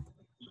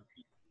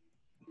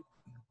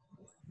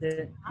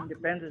the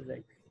Independence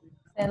Day.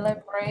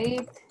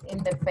 Celebrate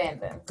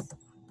independence.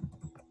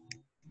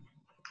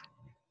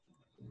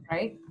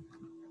 Right?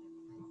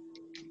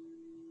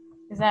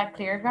 Is that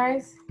clear,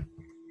 guys?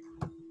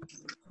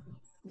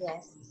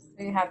 Yes.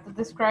 So you have to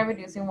describe it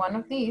using one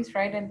of these,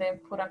 right? And then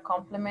put a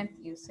complement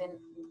using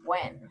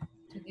when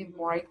to give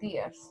more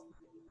ideas.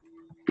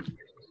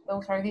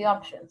 Those are the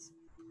options.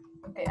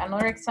 Okay,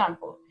 another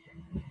example.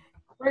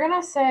 We're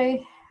gonna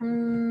say,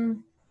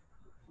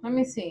 let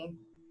me see.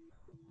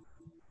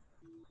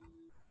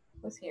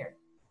 Who's here?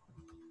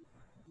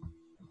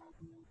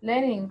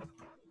 Lenin.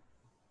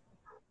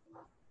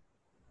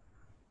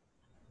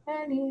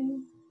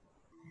 Lenin.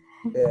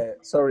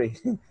 Sorry.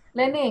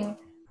 Lenin,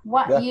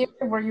 what Yeah. year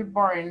were you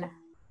born?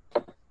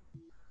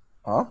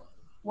 Huh?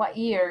 What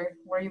year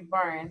were you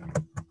born?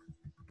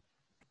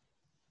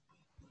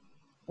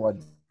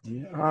 What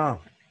year?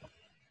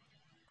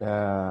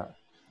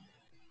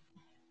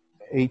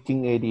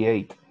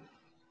 1888.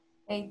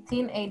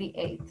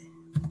 1888.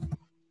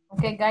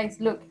 Okay, guys,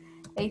 look.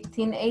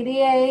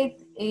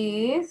 1888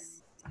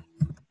 is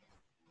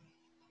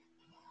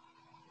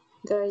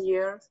The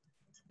year.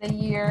 the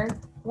year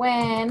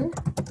when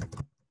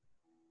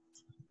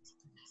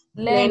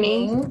Lenin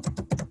Lenin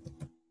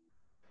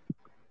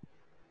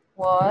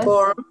was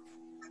born.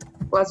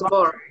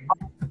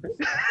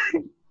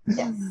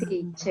 Yes.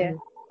 Teacher.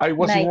 I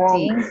was 19.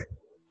 wrong.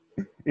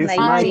 It's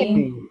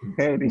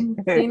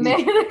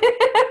 1980.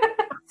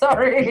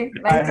 Sorry.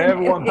 I have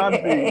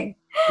 100.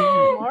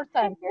 More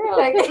time. You're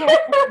like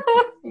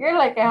you're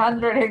like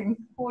 100 and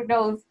who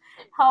knows.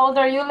 How old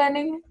are you,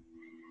 Lenin?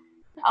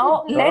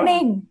 Oh,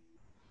 Lenin.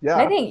 Yeah.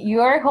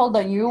 Lenin, hold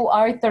on, you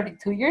are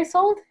 32 years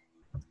old?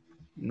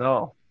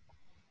 No.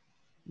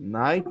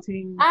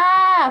 19.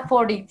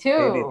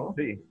 42.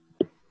 83.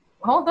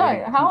 Hold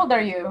on. How old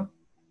are you?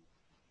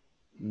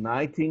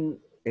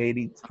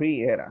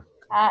 1983 era.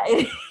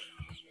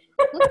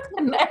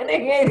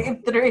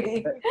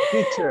 1983.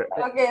 Teacher.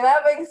 Okay,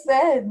 that makes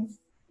sense.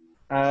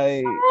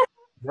 I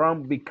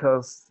wrong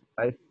because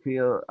I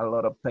feel a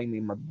lot of pain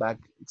in my back.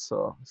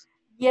 So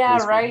yeah,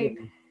 please right.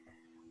 forgive me.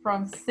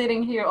 From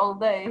sitting here all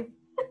day.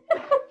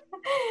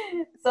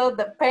 So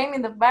the pain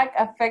in the back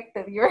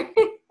affected your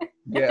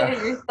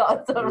your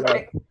thoughts, all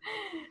right.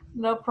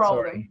 No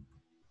problem. Sorry.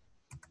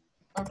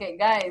 Okay,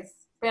 guys,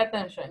 pay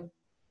attention.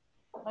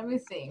 Let me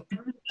see.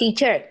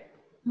 Teacher.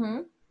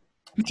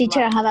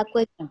 Teacher, I have a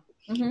question.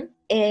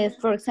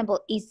 For example,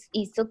 is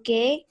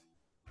okay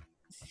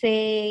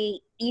say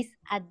is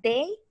a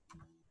day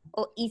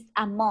or is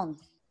a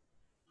month?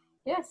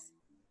 Yes.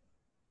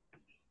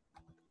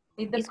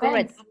 It It's depends.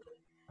 correct.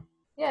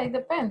 Yeah, it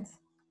depends.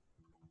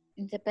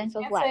 It depends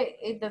on You what? say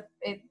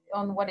it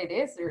on what it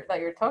is that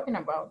you're talking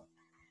about.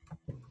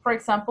 For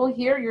example,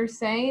 here you're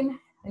saying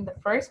in the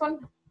first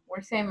one,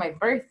 we're saying my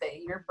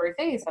birthday. Your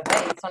birthday is a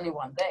day. It's only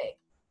one day.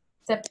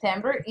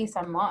 September is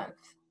a month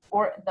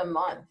or the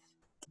month.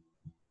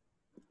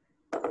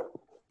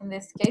 In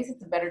this case,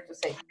 it's better to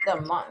say the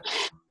month.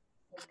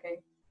 Okay.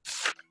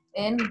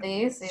 And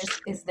this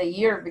is the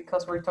year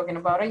because we're talking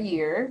about a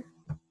year.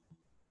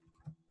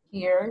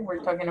 Here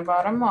we're talking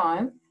about a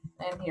month,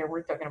 and here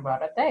we're talking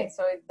about a day.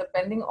 So it's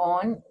depending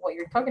on what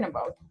you're talking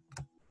about.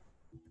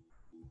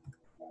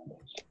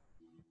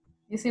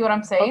 You see what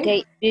I'm saying?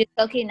 Okay, you're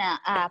talking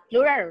a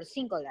plural or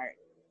singular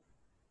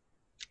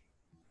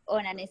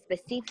on a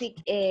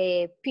specific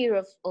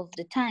period of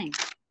the time.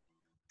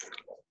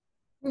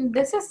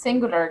 This is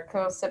singular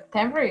because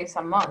September is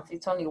a month.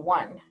 It's only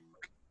one.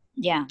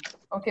 Yeah.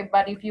 Okay,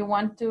 but if you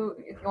want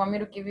me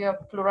to give you a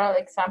plural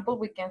example,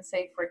 we can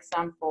say, for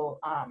example,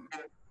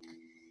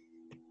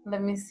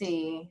 let me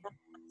see,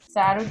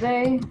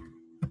 Saturday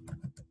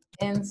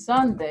and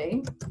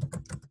Sunday.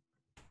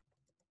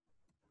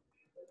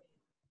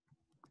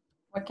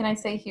 What can I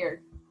say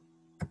here?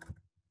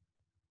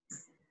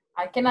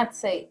 I cannot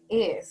say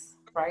is,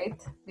 right?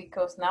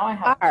 Because now I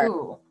have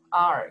two.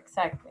 Are,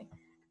 exactly.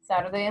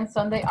 Saturday and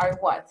Sunday are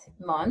what?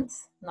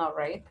 Months? No,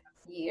 right?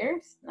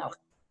 Years? No.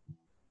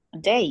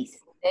 Days.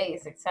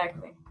 Days,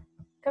 exactly.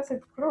 Because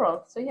it's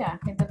plural. So yeah,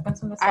 it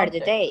depends on the Are subject. the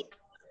day.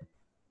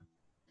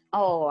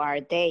 Oh, are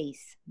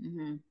days.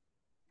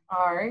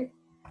 Are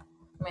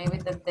maybe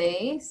the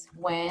days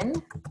when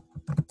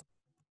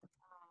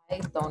I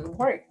don't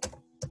work.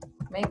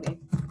 Maybe.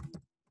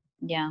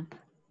 Yeah.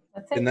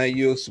 That's it. Can I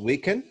use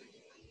weekend?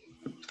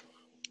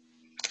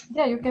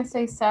 Yeah, you can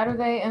say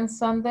Saturday and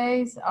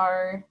Sundays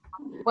are,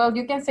 well,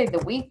 you can say the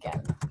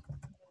weekend.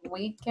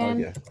 Weekend.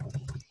 Oh, yeah.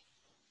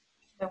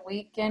 The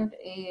weekend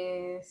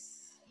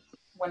is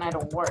when I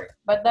don't work.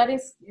 But that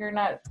is, you're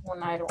not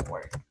when I don't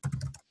work.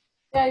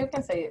 Yeah, you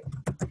can say it.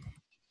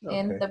 Okay.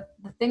 And the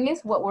thing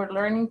is, what we're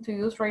learning to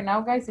use right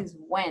now, guys, is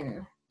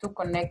when to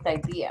connect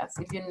ideas.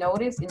 If you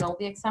notice in all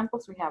the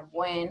examples, we have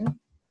when,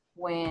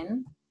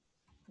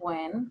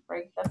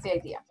 right? That's the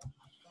idea.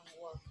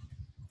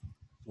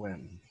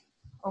 When.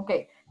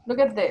 Okay, look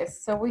at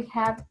this. So we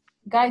have,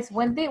 guys,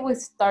 when did we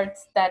start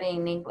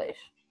studying English?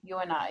 You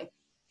and I.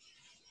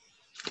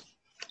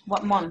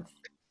 What month?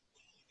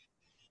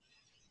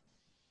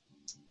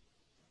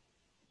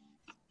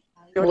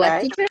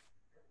 July.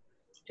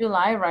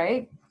 July,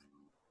 right?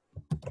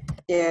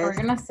 Yes. We're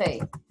gonna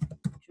say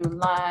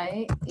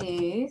July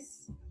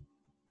is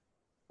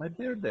my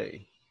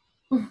birthday.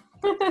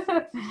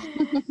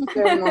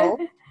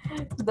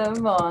 The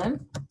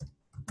month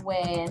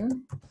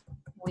when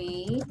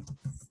we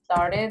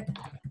started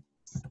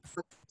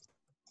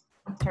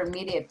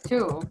intermediate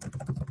 2,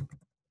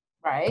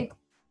 right?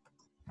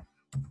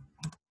 Is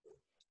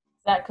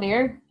that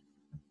clear?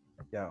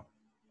 Yeah.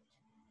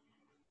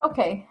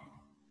 Okay.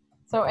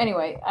 So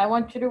anyway, I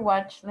want you to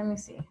watch, let me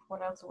see,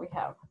 what else do we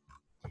have?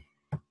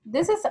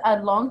 This is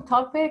a long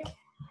topic,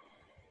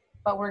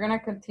 but we're gonna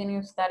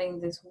continue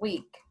studying this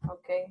week,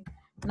 okay?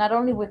 Not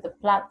only with the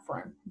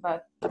platform,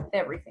 but with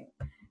everything.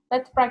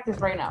 Let's practice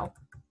right now.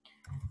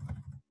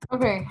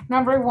 Okay,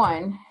 number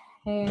one,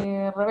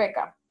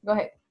 Rebecca, go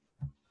ahead.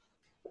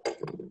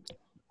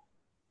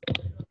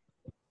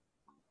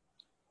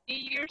 New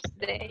Year's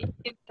Day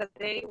is the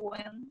day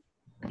when.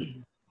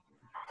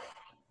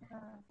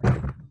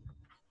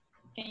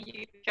 Can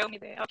you show me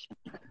the option?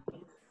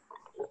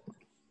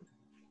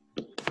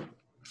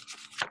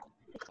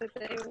 It's the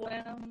day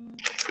when.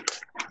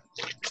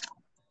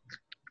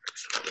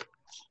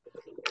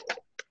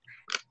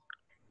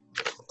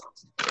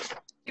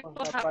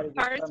 People have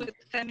parties with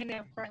family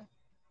and friends.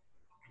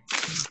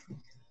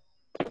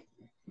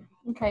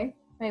 Okay,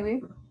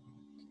 maybe.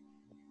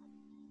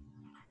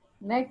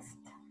 Next,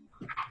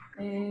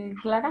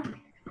 Clara.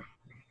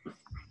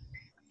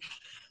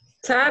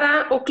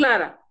 Sara o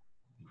Clara?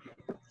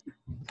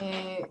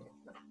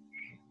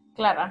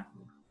 Clara.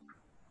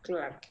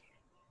 Clara.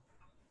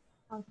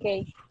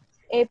 Okay.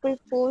 April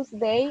Fool's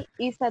Day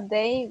is a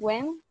day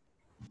when?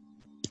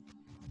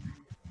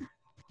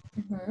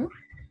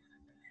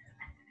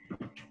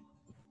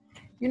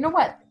 You know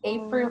what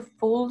April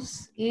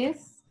Fool's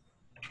is?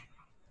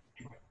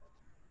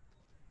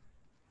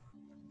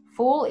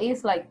 Fool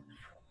is like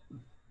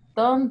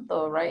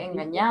tonto, right?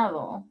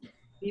 Engañado.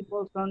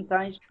 People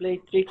sometimes play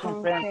tricks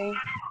on friends.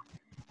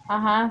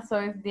 Ajá, so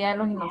it's Día de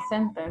los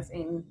Inocentes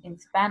in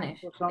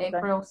Spanish.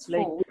 April's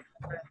Fool.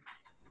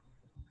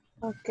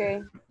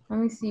 Okay. Let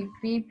me see.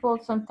 People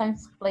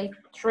sometimes play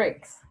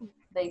tricks.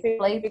 They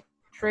play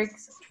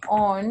tricks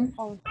on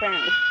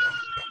friends.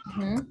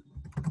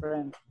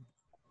 Friends.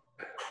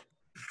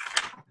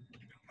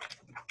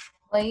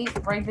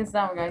 Write this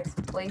down, guys.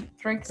 Play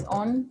tricks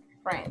on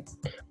friends.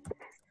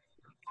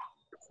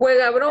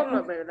 Juega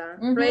broma, ¿verdad?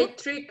 Play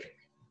trick.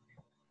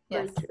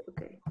 Yes. Play trick.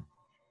 Okay.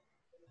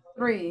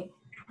 3.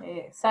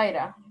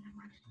 Zaira.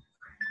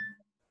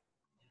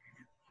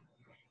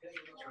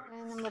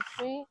 Number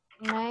 3,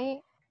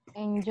 May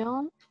and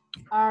June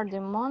are the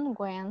month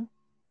when.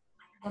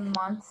 The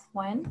months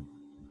when?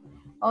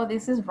 Oh,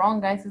 this is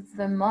wrong, guys. It's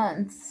the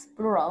months,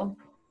 plural.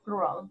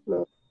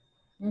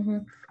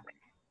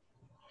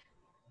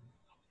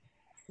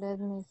 Let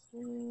me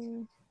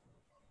see.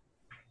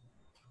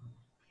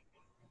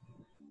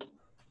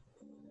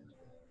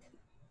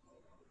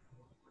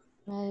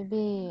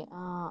 Maybe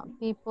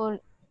people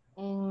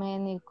in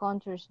many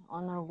countries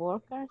honor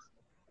workers.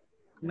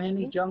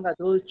 Many young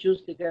adults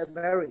choose to get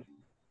married.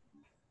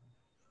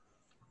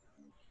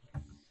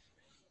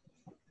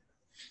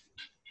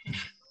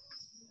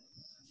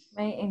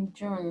 May and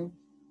June.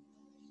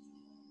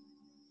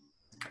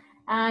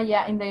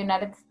 Yeah, in the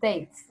United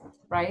States,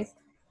 right?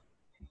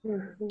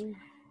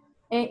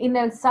 In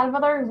El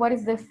Salvador, what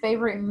is the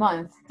favorite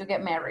month to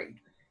get married?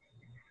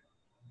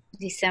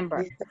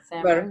 December.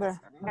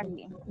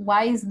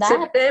 Why is that?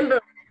 September.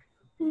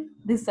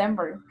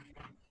 December.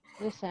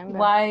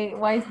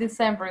 Why is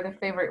December the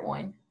favorite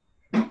one?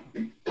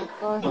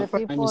 Because the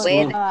people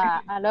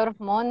have a lot of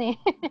money.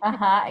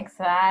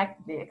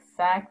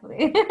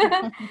 Exactly.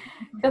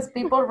 Because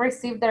people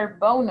receive their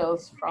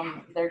bonus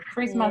from their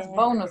Christmas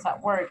bonus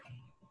at work.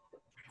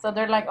 So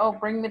they're like, oh,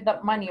 bring me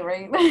that money,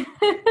 right?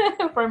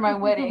 For my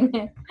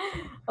wedding.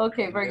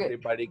 Okay, very good.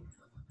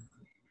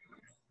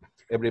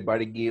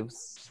 Everybody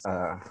gives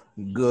a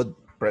good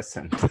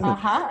present.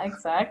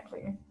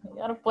 Exactly. You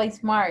gotta play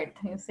smart,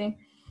 you see.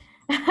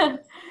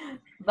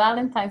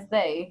 Valentine's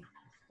Day.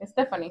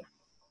 Stephanie.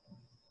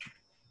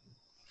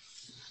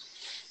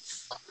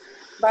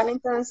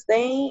 Valentine's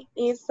Day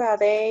is a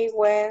day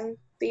when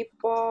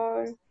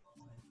people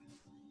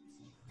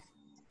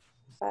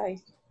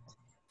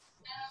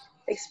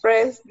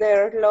express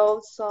their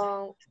love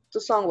to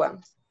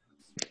someone.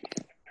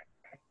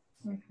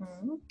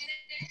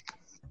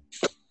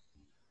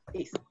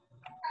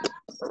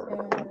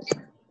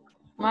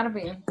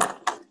 Marvin.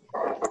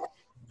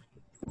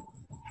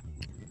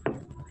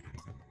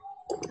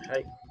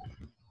 Hi.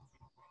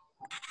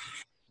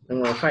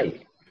 Number 5.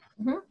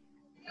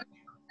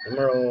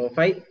 Number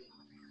 5.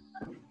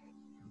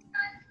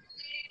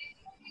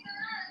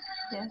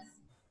 Yes.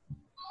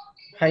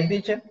 Hi,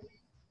 teacher.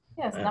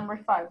 Yes, number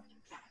 5.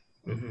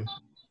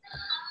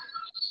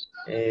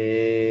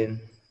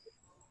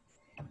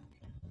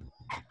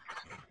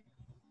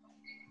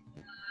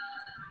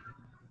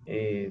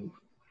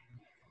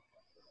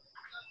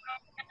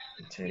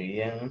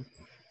 Serían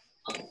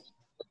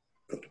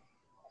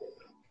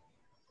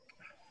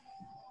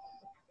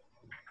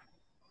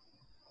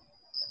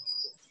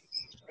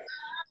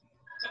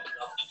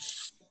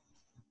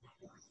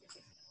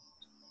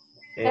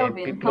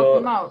Kelvin, help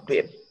him out.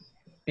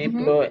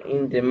 People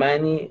in the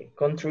many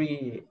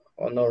country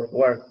honor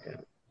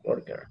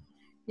worker.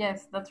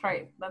 Yes, that's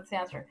right. That's the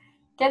answer.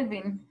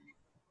 Kelvin.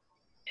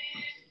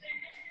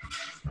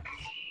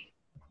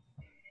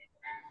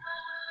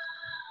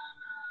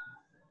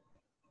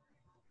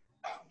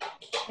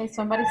 Hey,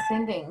 somebody's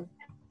singing.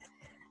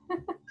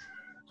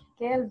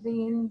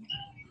 Kelvin.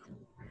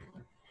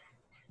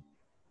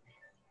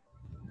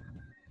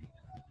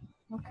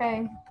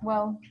 Okay,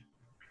 well.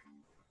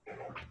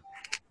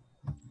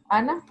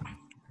 Anna?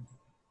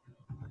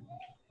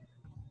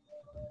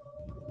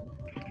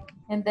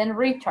 And then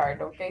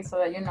Richard, okay, so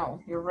that you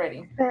know, you're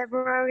ready.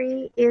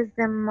 February is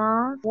the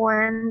month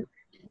when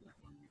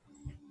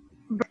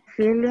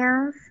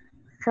Brazilians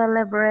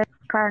celebrate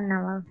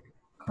Carnival.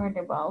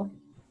 Carnival.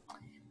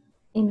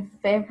 In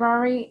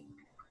February,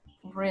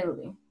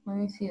 really? Let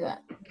me see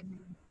that.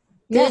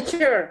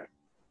 Teacher.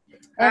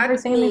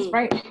 Everything is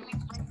right.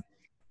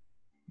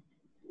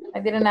 I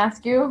didn't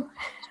ask you.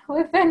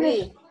 We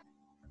finished.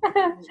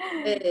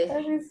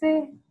 Let me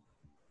see.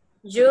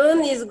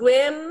 June is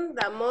when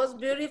the most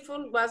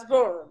beautiful was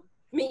born.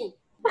 Me.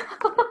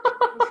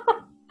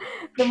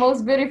 The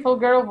most beautiful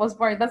girl was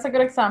born. That's a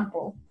good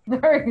example.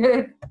 Very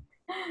good.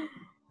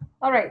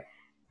 All right.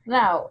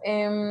 Now,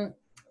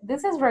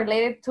 this is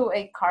related to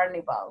a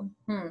carnival.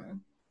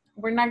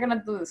 We're not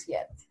gonna do this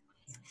yet.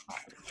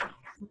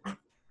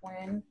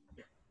 When?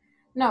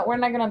 No, we're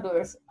not gonna do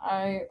this.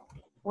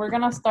 We're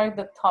gonna start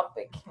the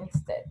topic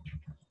instead.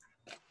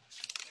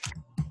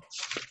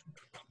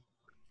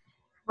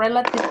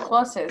 Relative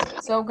clauses.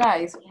 So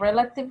guys,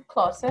 relative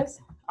clauses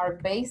are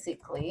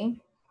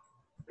basically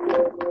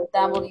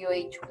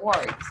WH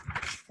words.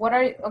 What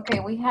are, okay,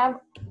 we have,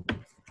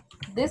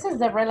 this is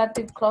the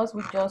relative clause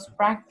we just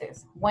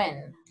practiced.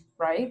 When,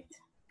 right?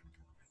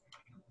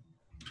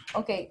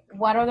 Okay,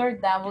 what other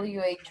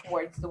WH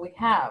words do we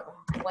have?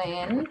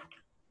 When,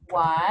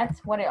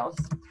 what else?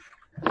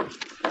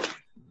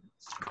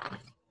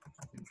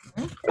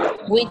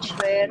 Which,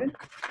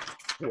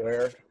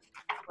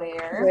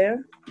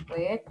 Where,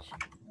 which,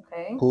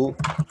 okay. who,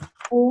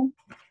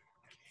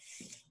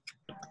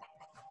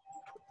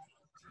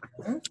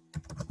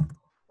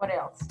 what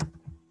else?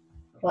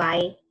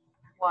 Why,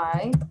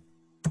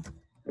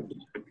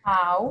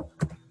 how.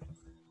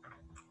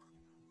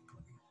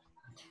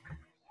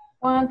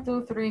 1,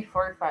 2, 3,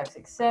 4, 5,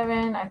 6,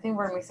 7. I think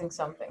we're missing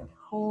something.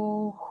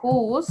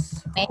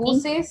 Whose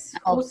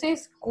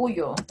is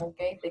cuyo,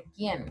 okay, de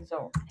quién.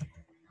 So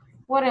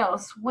what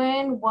else?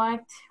 When,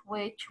 what,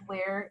 which,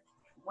 where,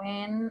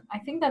 when. I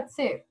think that's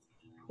it.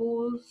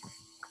 Whose,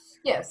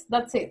 yes,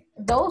 that's it.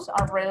 Those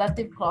are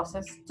relative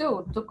clauses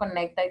too, to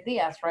connect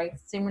ideas, right?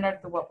 Similar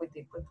to what we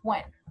did with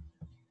when.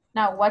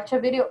 Now watch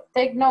a video.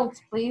 Take notes,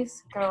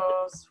 please,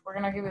 because we're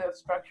gonna give you the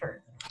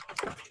structure.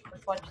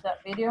 Let's watch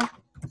that video.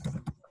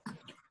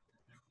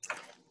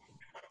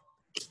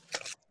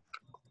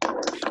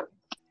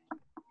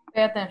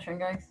 Pay attention,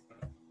 guys.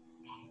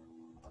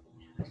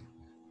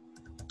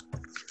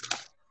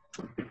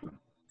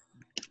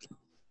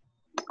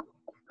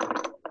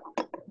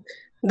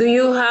 Do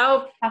you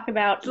have talk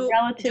about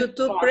relative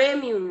YouTube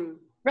Premium?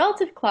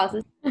 Relative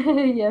clauses.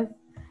 Yes.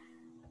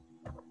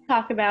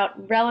 Talk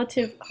about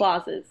relative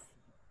clauses.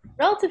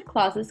 Relative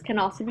clauses can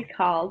also be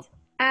called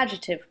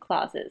adjective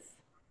clauses.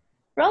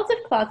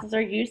 Relative clauses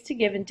are used to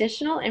give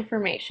additional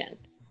information.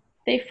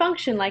 They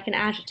function like an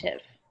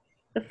adjective.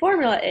 The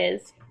formula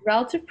is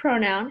relative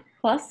pronoun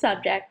plus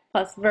subject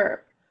plus verb,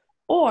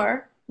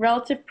 or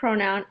relative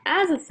pronoun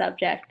as a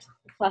subject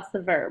plus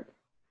the verb.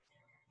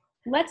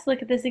 Let's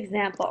look at this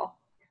example.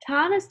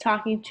 Tom is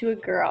talking to a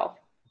girl.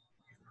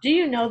 Do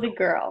you know the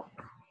girl?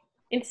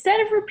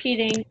 Instead of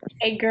repeating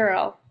a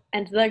girl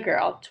and the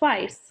girl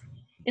twice,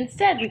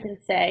 instead we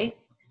can say,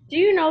 do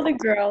you know the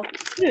girl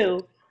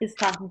who is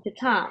talking to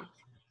Tom?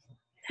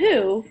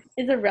 Who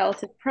is a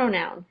relative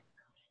pronoun.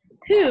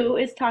 Who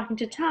is talking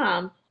to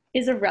Tom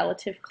is a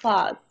relative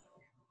clause.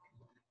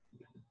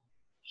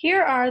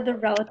 Here are the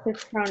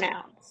relative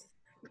pronouns.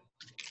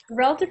 The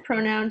relative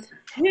pronouns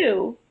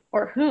who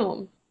or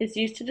whom is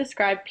used to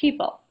describe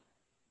people.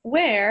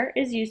 Where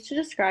is used to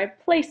describe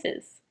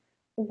places.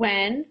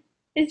 When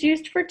is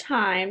used for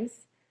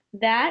times.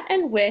 That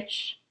and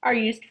which are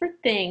used for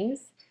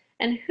things,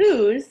 and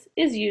whose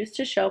is used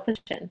to show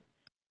position.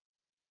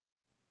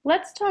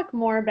 Let's talk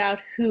more about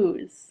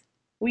whose.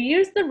 We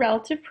use the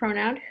relative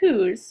pronoun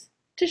whose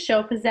to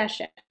show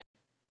possession.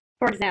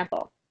 For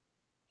example,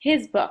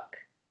 his book.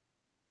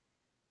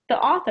 The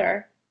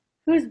author,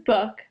 whose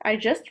book I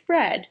just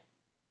read,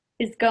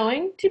 is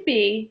going to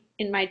be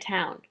in my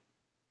town.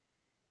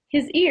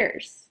 His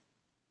ears.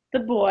 The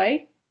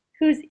boy,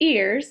 whose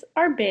ears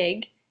are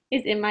big,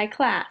 is in my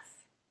class.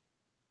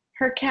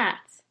 Her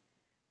cat.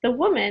 The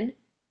woman,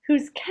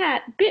 whose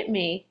cat bit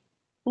me,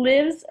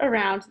 lives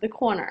around the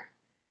corner.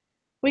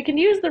 We can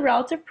use the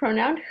relative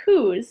pronoun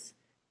whose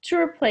to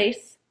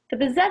replace the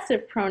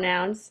possessive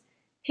pronouns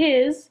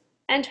his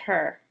and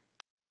her.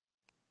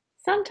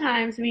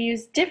 Sometimes we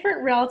use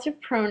different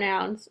relative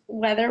pronouns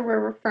whether we're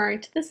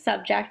referring to the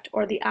subject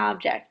or the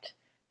object.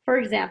 For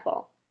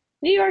example,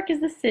 New York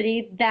is the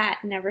city that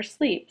never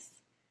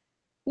sleeps.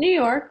 New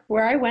York,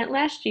 where I went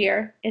last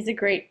year, is a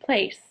great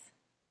place.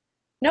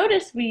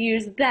 Notice we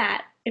use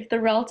that if the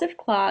relative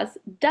clause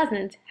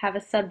doesn't have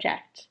a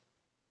subject.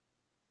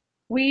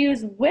 We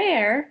use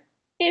where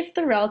if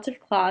the relative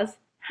clause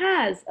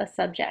has a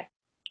subject.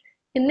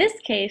 In this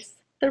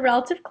case, The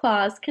relative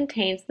clause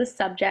contains the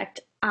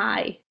subject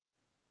I.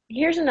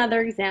 Here's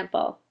another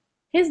example.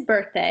 His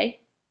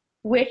birthday,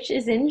 which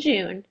is in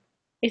June,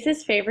 is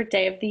his favorite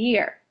day of the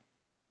year.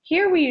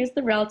 Here we use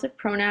the relative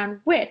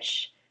pronoun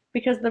which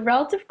because the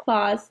relative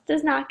clause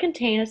does not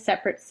contain a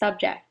separate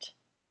subject.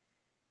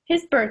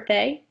 His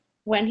birthday,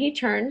 when he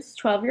turns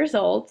 12 years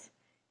old,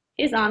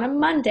 is on a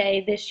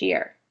Monday this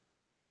year.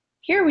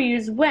 Here we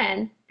use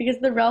when because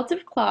the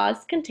relative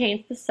clause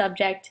contains the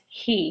subject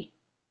he.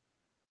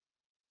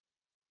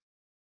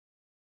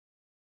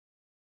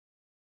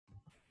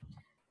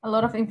 A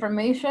lot of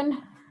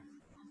information.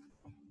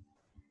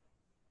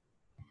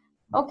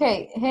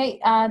 Okay, hey,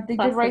 did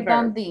Plus you the write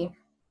down verb. the?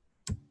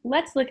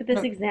 Let's look at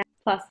this example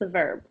plus the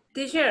verb.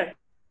 Teacher,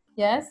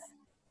 Yes?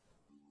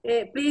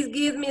 please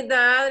give me the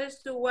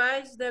address to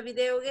watch the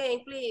video game,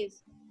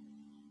 please.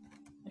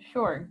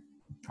 Sure.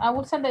 I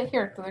will send it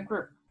here to the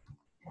group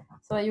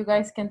so that you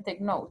guys can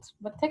take notes.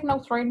 But take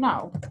notes right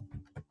now.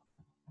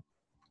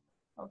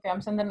 Okay,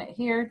 I'm sending it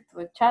here to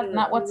the chat,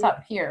 not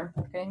WhatsApp, here,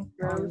 okay?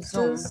 On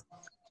Zoom.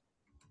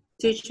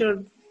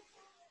 Teacher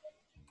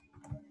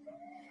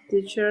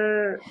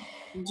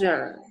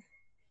John.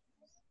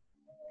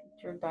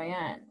 Teacher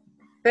Diane.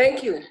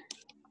 Thank you.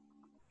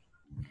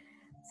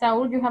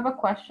 Saul, you have a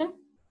question?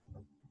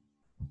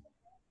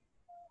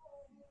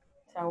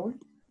 Saul?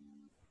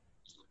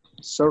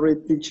 Sorry,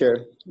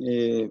 teacher.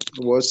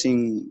 Was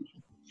in.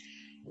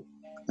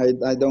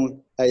 I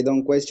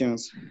don't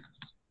questions.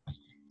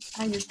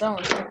 Oh, you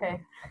don't.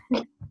 Okay.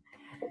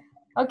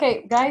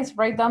 Okay, guys,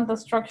 write down the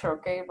structure.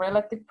 Okay,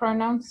 relative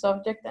pronoun,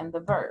 subject, and the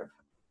verb.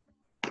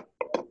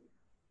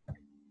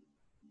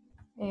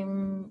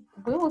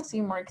 We will see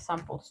more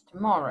examples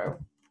tomorrow.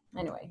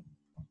 Anyway.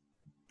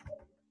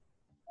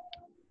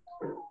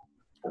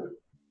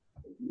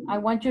 I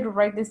want you to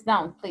write this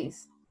down,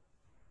 please.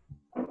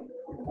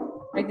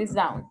 Write this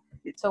down.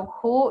 So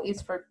who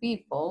is for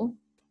people,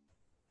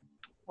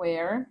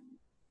 where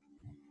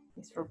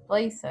is for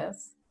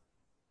places,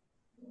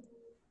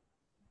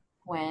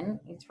 when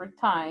is for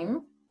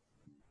time,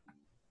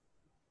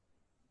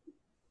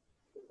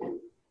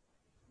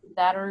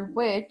 that or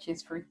which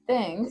is for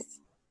things,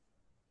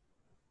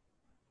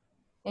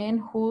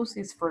 and whose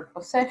is for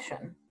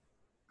possession.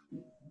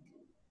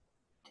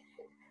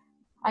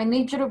 I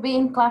need you to be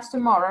in class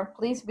tomorrow,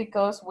 please,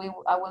 because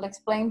I will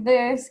explain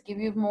this, give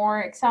you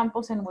more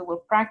examples, and we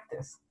will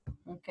practice.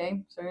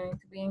 Okay, so you need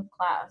to be in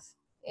class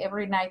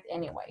every night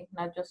anyway,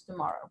 not just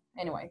tomorrow.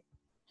 Anyway.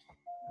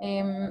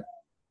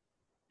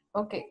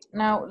 Okay,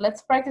 now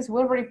let's practice.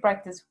 We already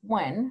practiced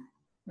when.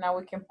 Now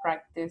we can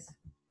practice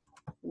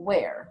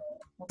where.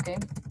 Okay,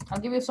 I'll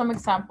give you some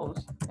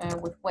examples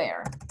with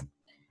where.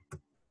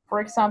 For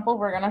example,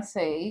 we're gonna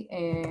say,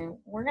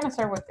 we're gonna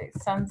start with this.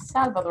 San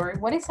Salvador.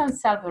 What is San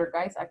Salvador,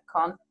 guys? A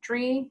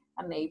country,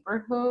 a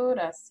neighborhood,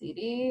 a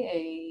city,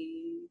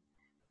 a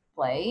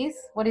place?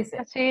 What is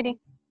it? A city.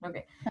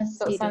 Okay,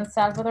 so San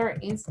Salvador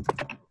is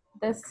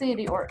the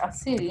city or a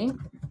city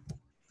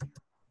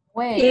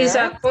where... Is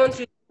a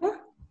country.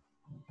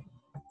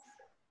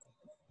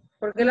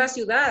 Porque la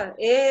ciudad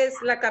es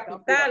la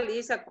capital,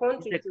 is a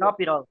country.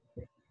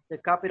 The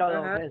capital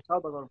of El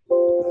Salvador.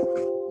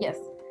 Yes.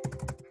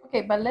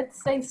 Okay, but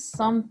let's say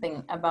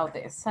something about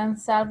this. San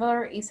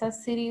Salvador is a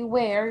city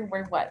where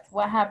what?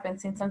 What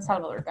happens in San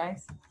Salvador,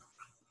 guys?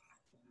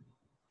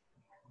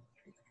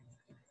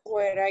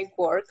 Where I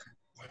work.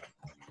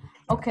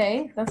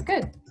 Okay, that's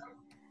good.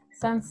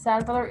 San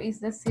Salvador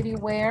is the city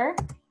where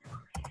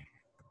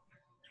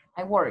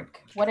I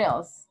work. What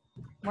else?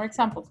 More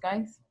examples,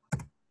 guys.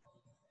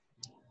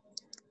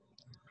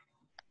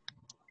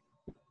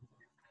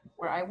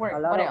 Where I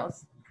work. What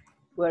else?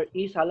 Where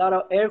is a lot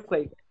of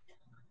earthquakes.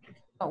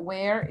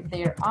 Where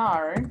there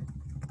are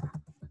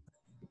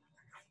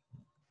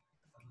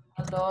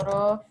a lot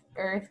of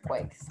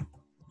earthquakes.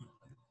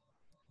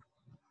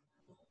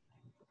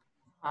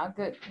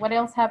 Good. What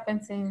else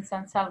happens in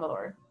San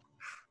Salvador?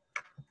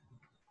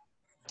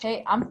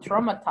 Hey, I'm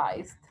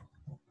traumatized.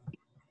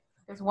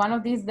 Because one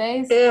of these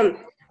days, I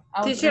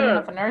was dreaming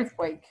of an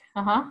earthquake.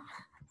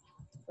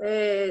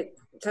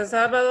 San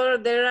Salvador,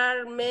 there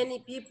are many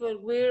people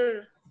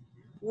with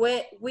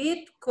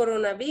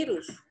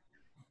coronavirus.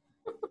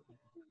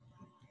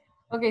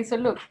 Okay, so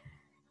look,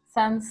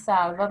 San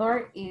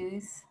Salvador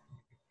is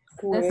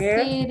the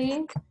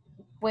city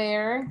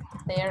where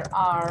there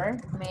are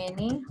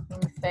many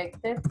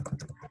infected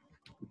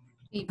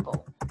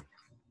people.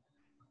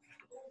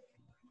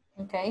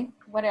 Okay,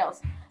 what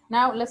else?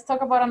 Now let's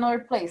talk about another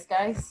place,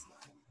 guys.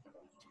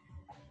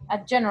 A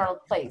general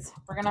place.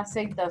 We're gonna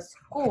say the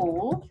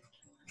school.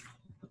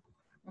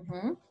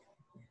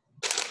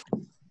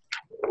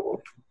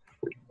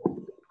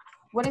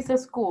 What is a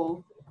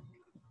school?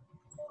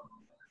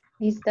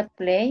 Is the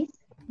place,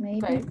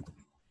 maybe? Okay.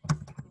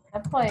 A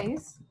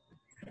place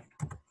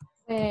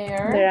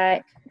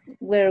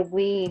where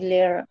we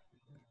learn.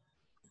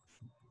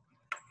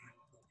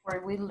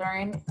 Where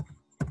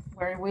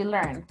we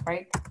learn,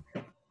 right?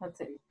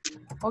 That's it.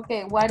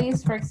 Okay, what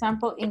is, for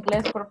example,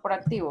 Ingles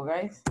Corporativo,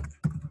 guys?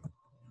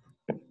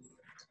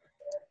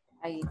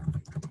 Ahí.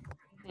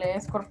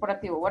 Inglés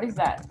corporativo. What is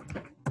that?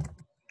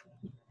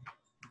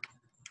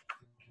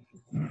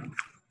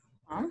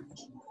 Huh?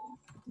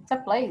 It's a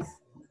place.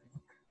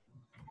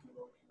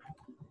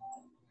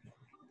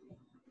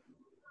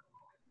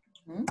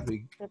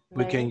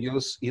 We can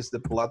use is the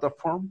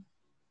platform.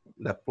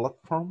 The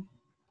platform.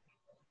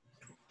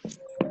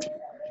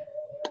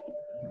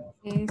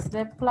 Is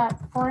the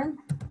platform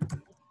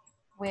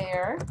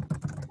where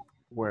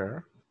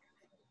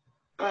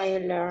I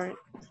learn.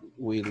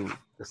 we'll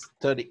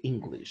study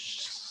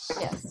English.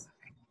 Yes.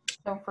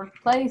 So for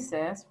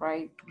places,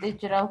 right?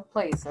 Digital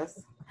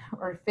places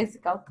or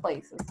physical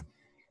places,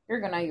 you're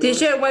gonna use.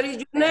 Teacher, what is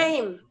your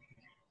name?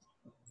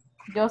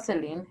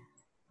 Jocelyn.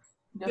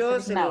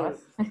 Jocelyn. Navas.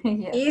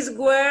 Yes. Is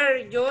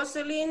where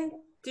Jocelyn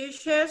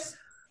teaches us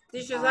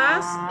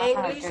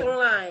English okay.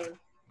 online.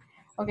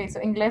 Okay,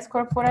 so Inglés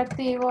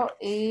Corporativo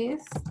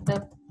is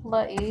the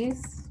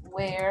place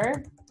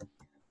where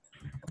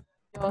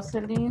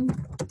Jocelyn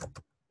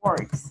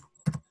works.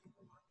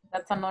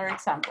 That's another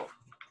example.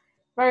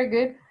 Very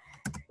good.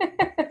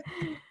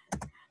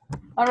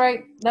 All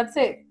right, that's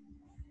it.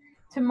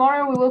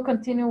 Tomorrow we will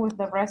continue with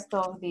the rest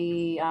of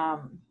the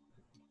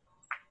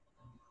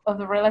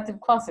relative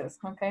clauses,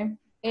 okay?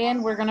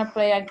 And we're gonna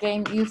play a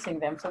game using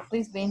them. So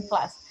please be in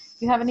class.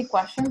 Do you have any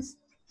questions?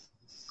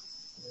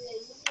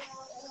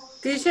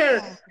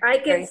 Teacher, I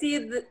can see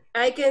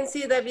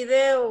the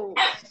video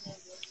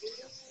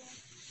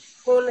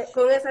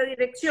con esa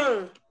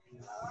dirección.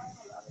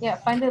 Yeah,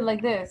 find it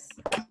like this.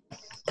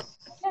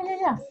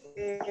 Yeah.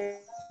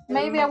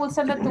 Maybe I will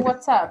send it to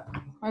WhatsApp.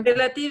 Okay.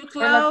 Relative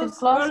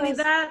clause, only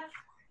that?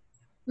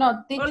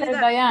 No, teacher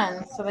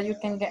Diane, so that you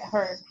can get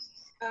her.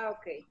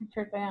 Okay.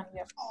 Teacher Diane,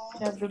 yeah.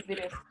 She has good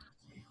videos.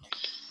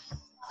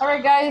 All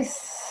right,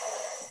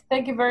 guys.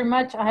 Thank you very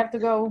much. I have to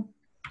go.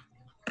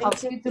 I'll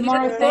see you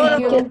tomorrow.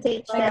 Thank you.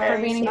 Thank you for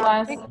being in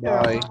class.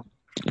 Bye.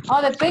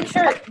 Oh, the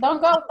picture.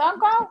 Don't go. Don't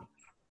go.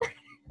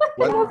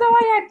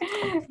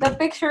 The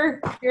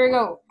picture. Here we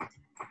go.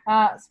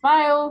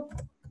 Smile.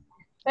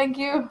 Thank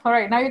you. All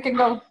right, now you can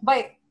go.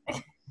 Bye.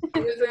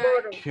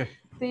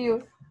 See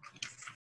you.